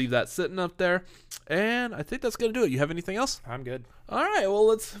to just leave that sitting up there. And I think that's going to do it. You have anything else? I'm good. All right, well,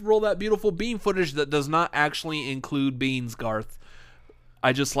 let's roll that beautiful bean footage that does not actually include beans, Garth.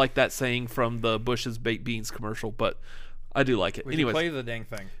 I just like that saying from the Bush's Baked Beans commercial, but I do like it. We Anyways, play the dang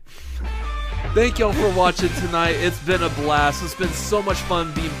thing. thank y'all for watching tonight. It's been a blast. It's been so much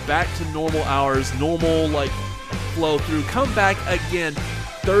fun being back to normal hours, normal, flow through. Come back again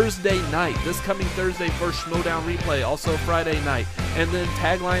Thursday night. This coming Thursday for Schmodown Replay. Also Friday night. And then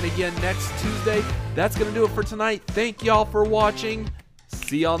Tagline again next Tuesday. That's going to do it for tonight. Thank y'all for watching.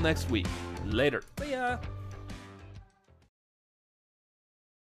 See y'all next week. Later. See ya.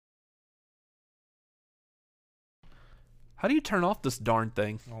 How do you turn off this darn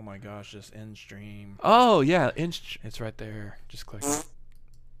thing? Oh my gosh, just end stream. Oh, yeah. It's right there. Just click.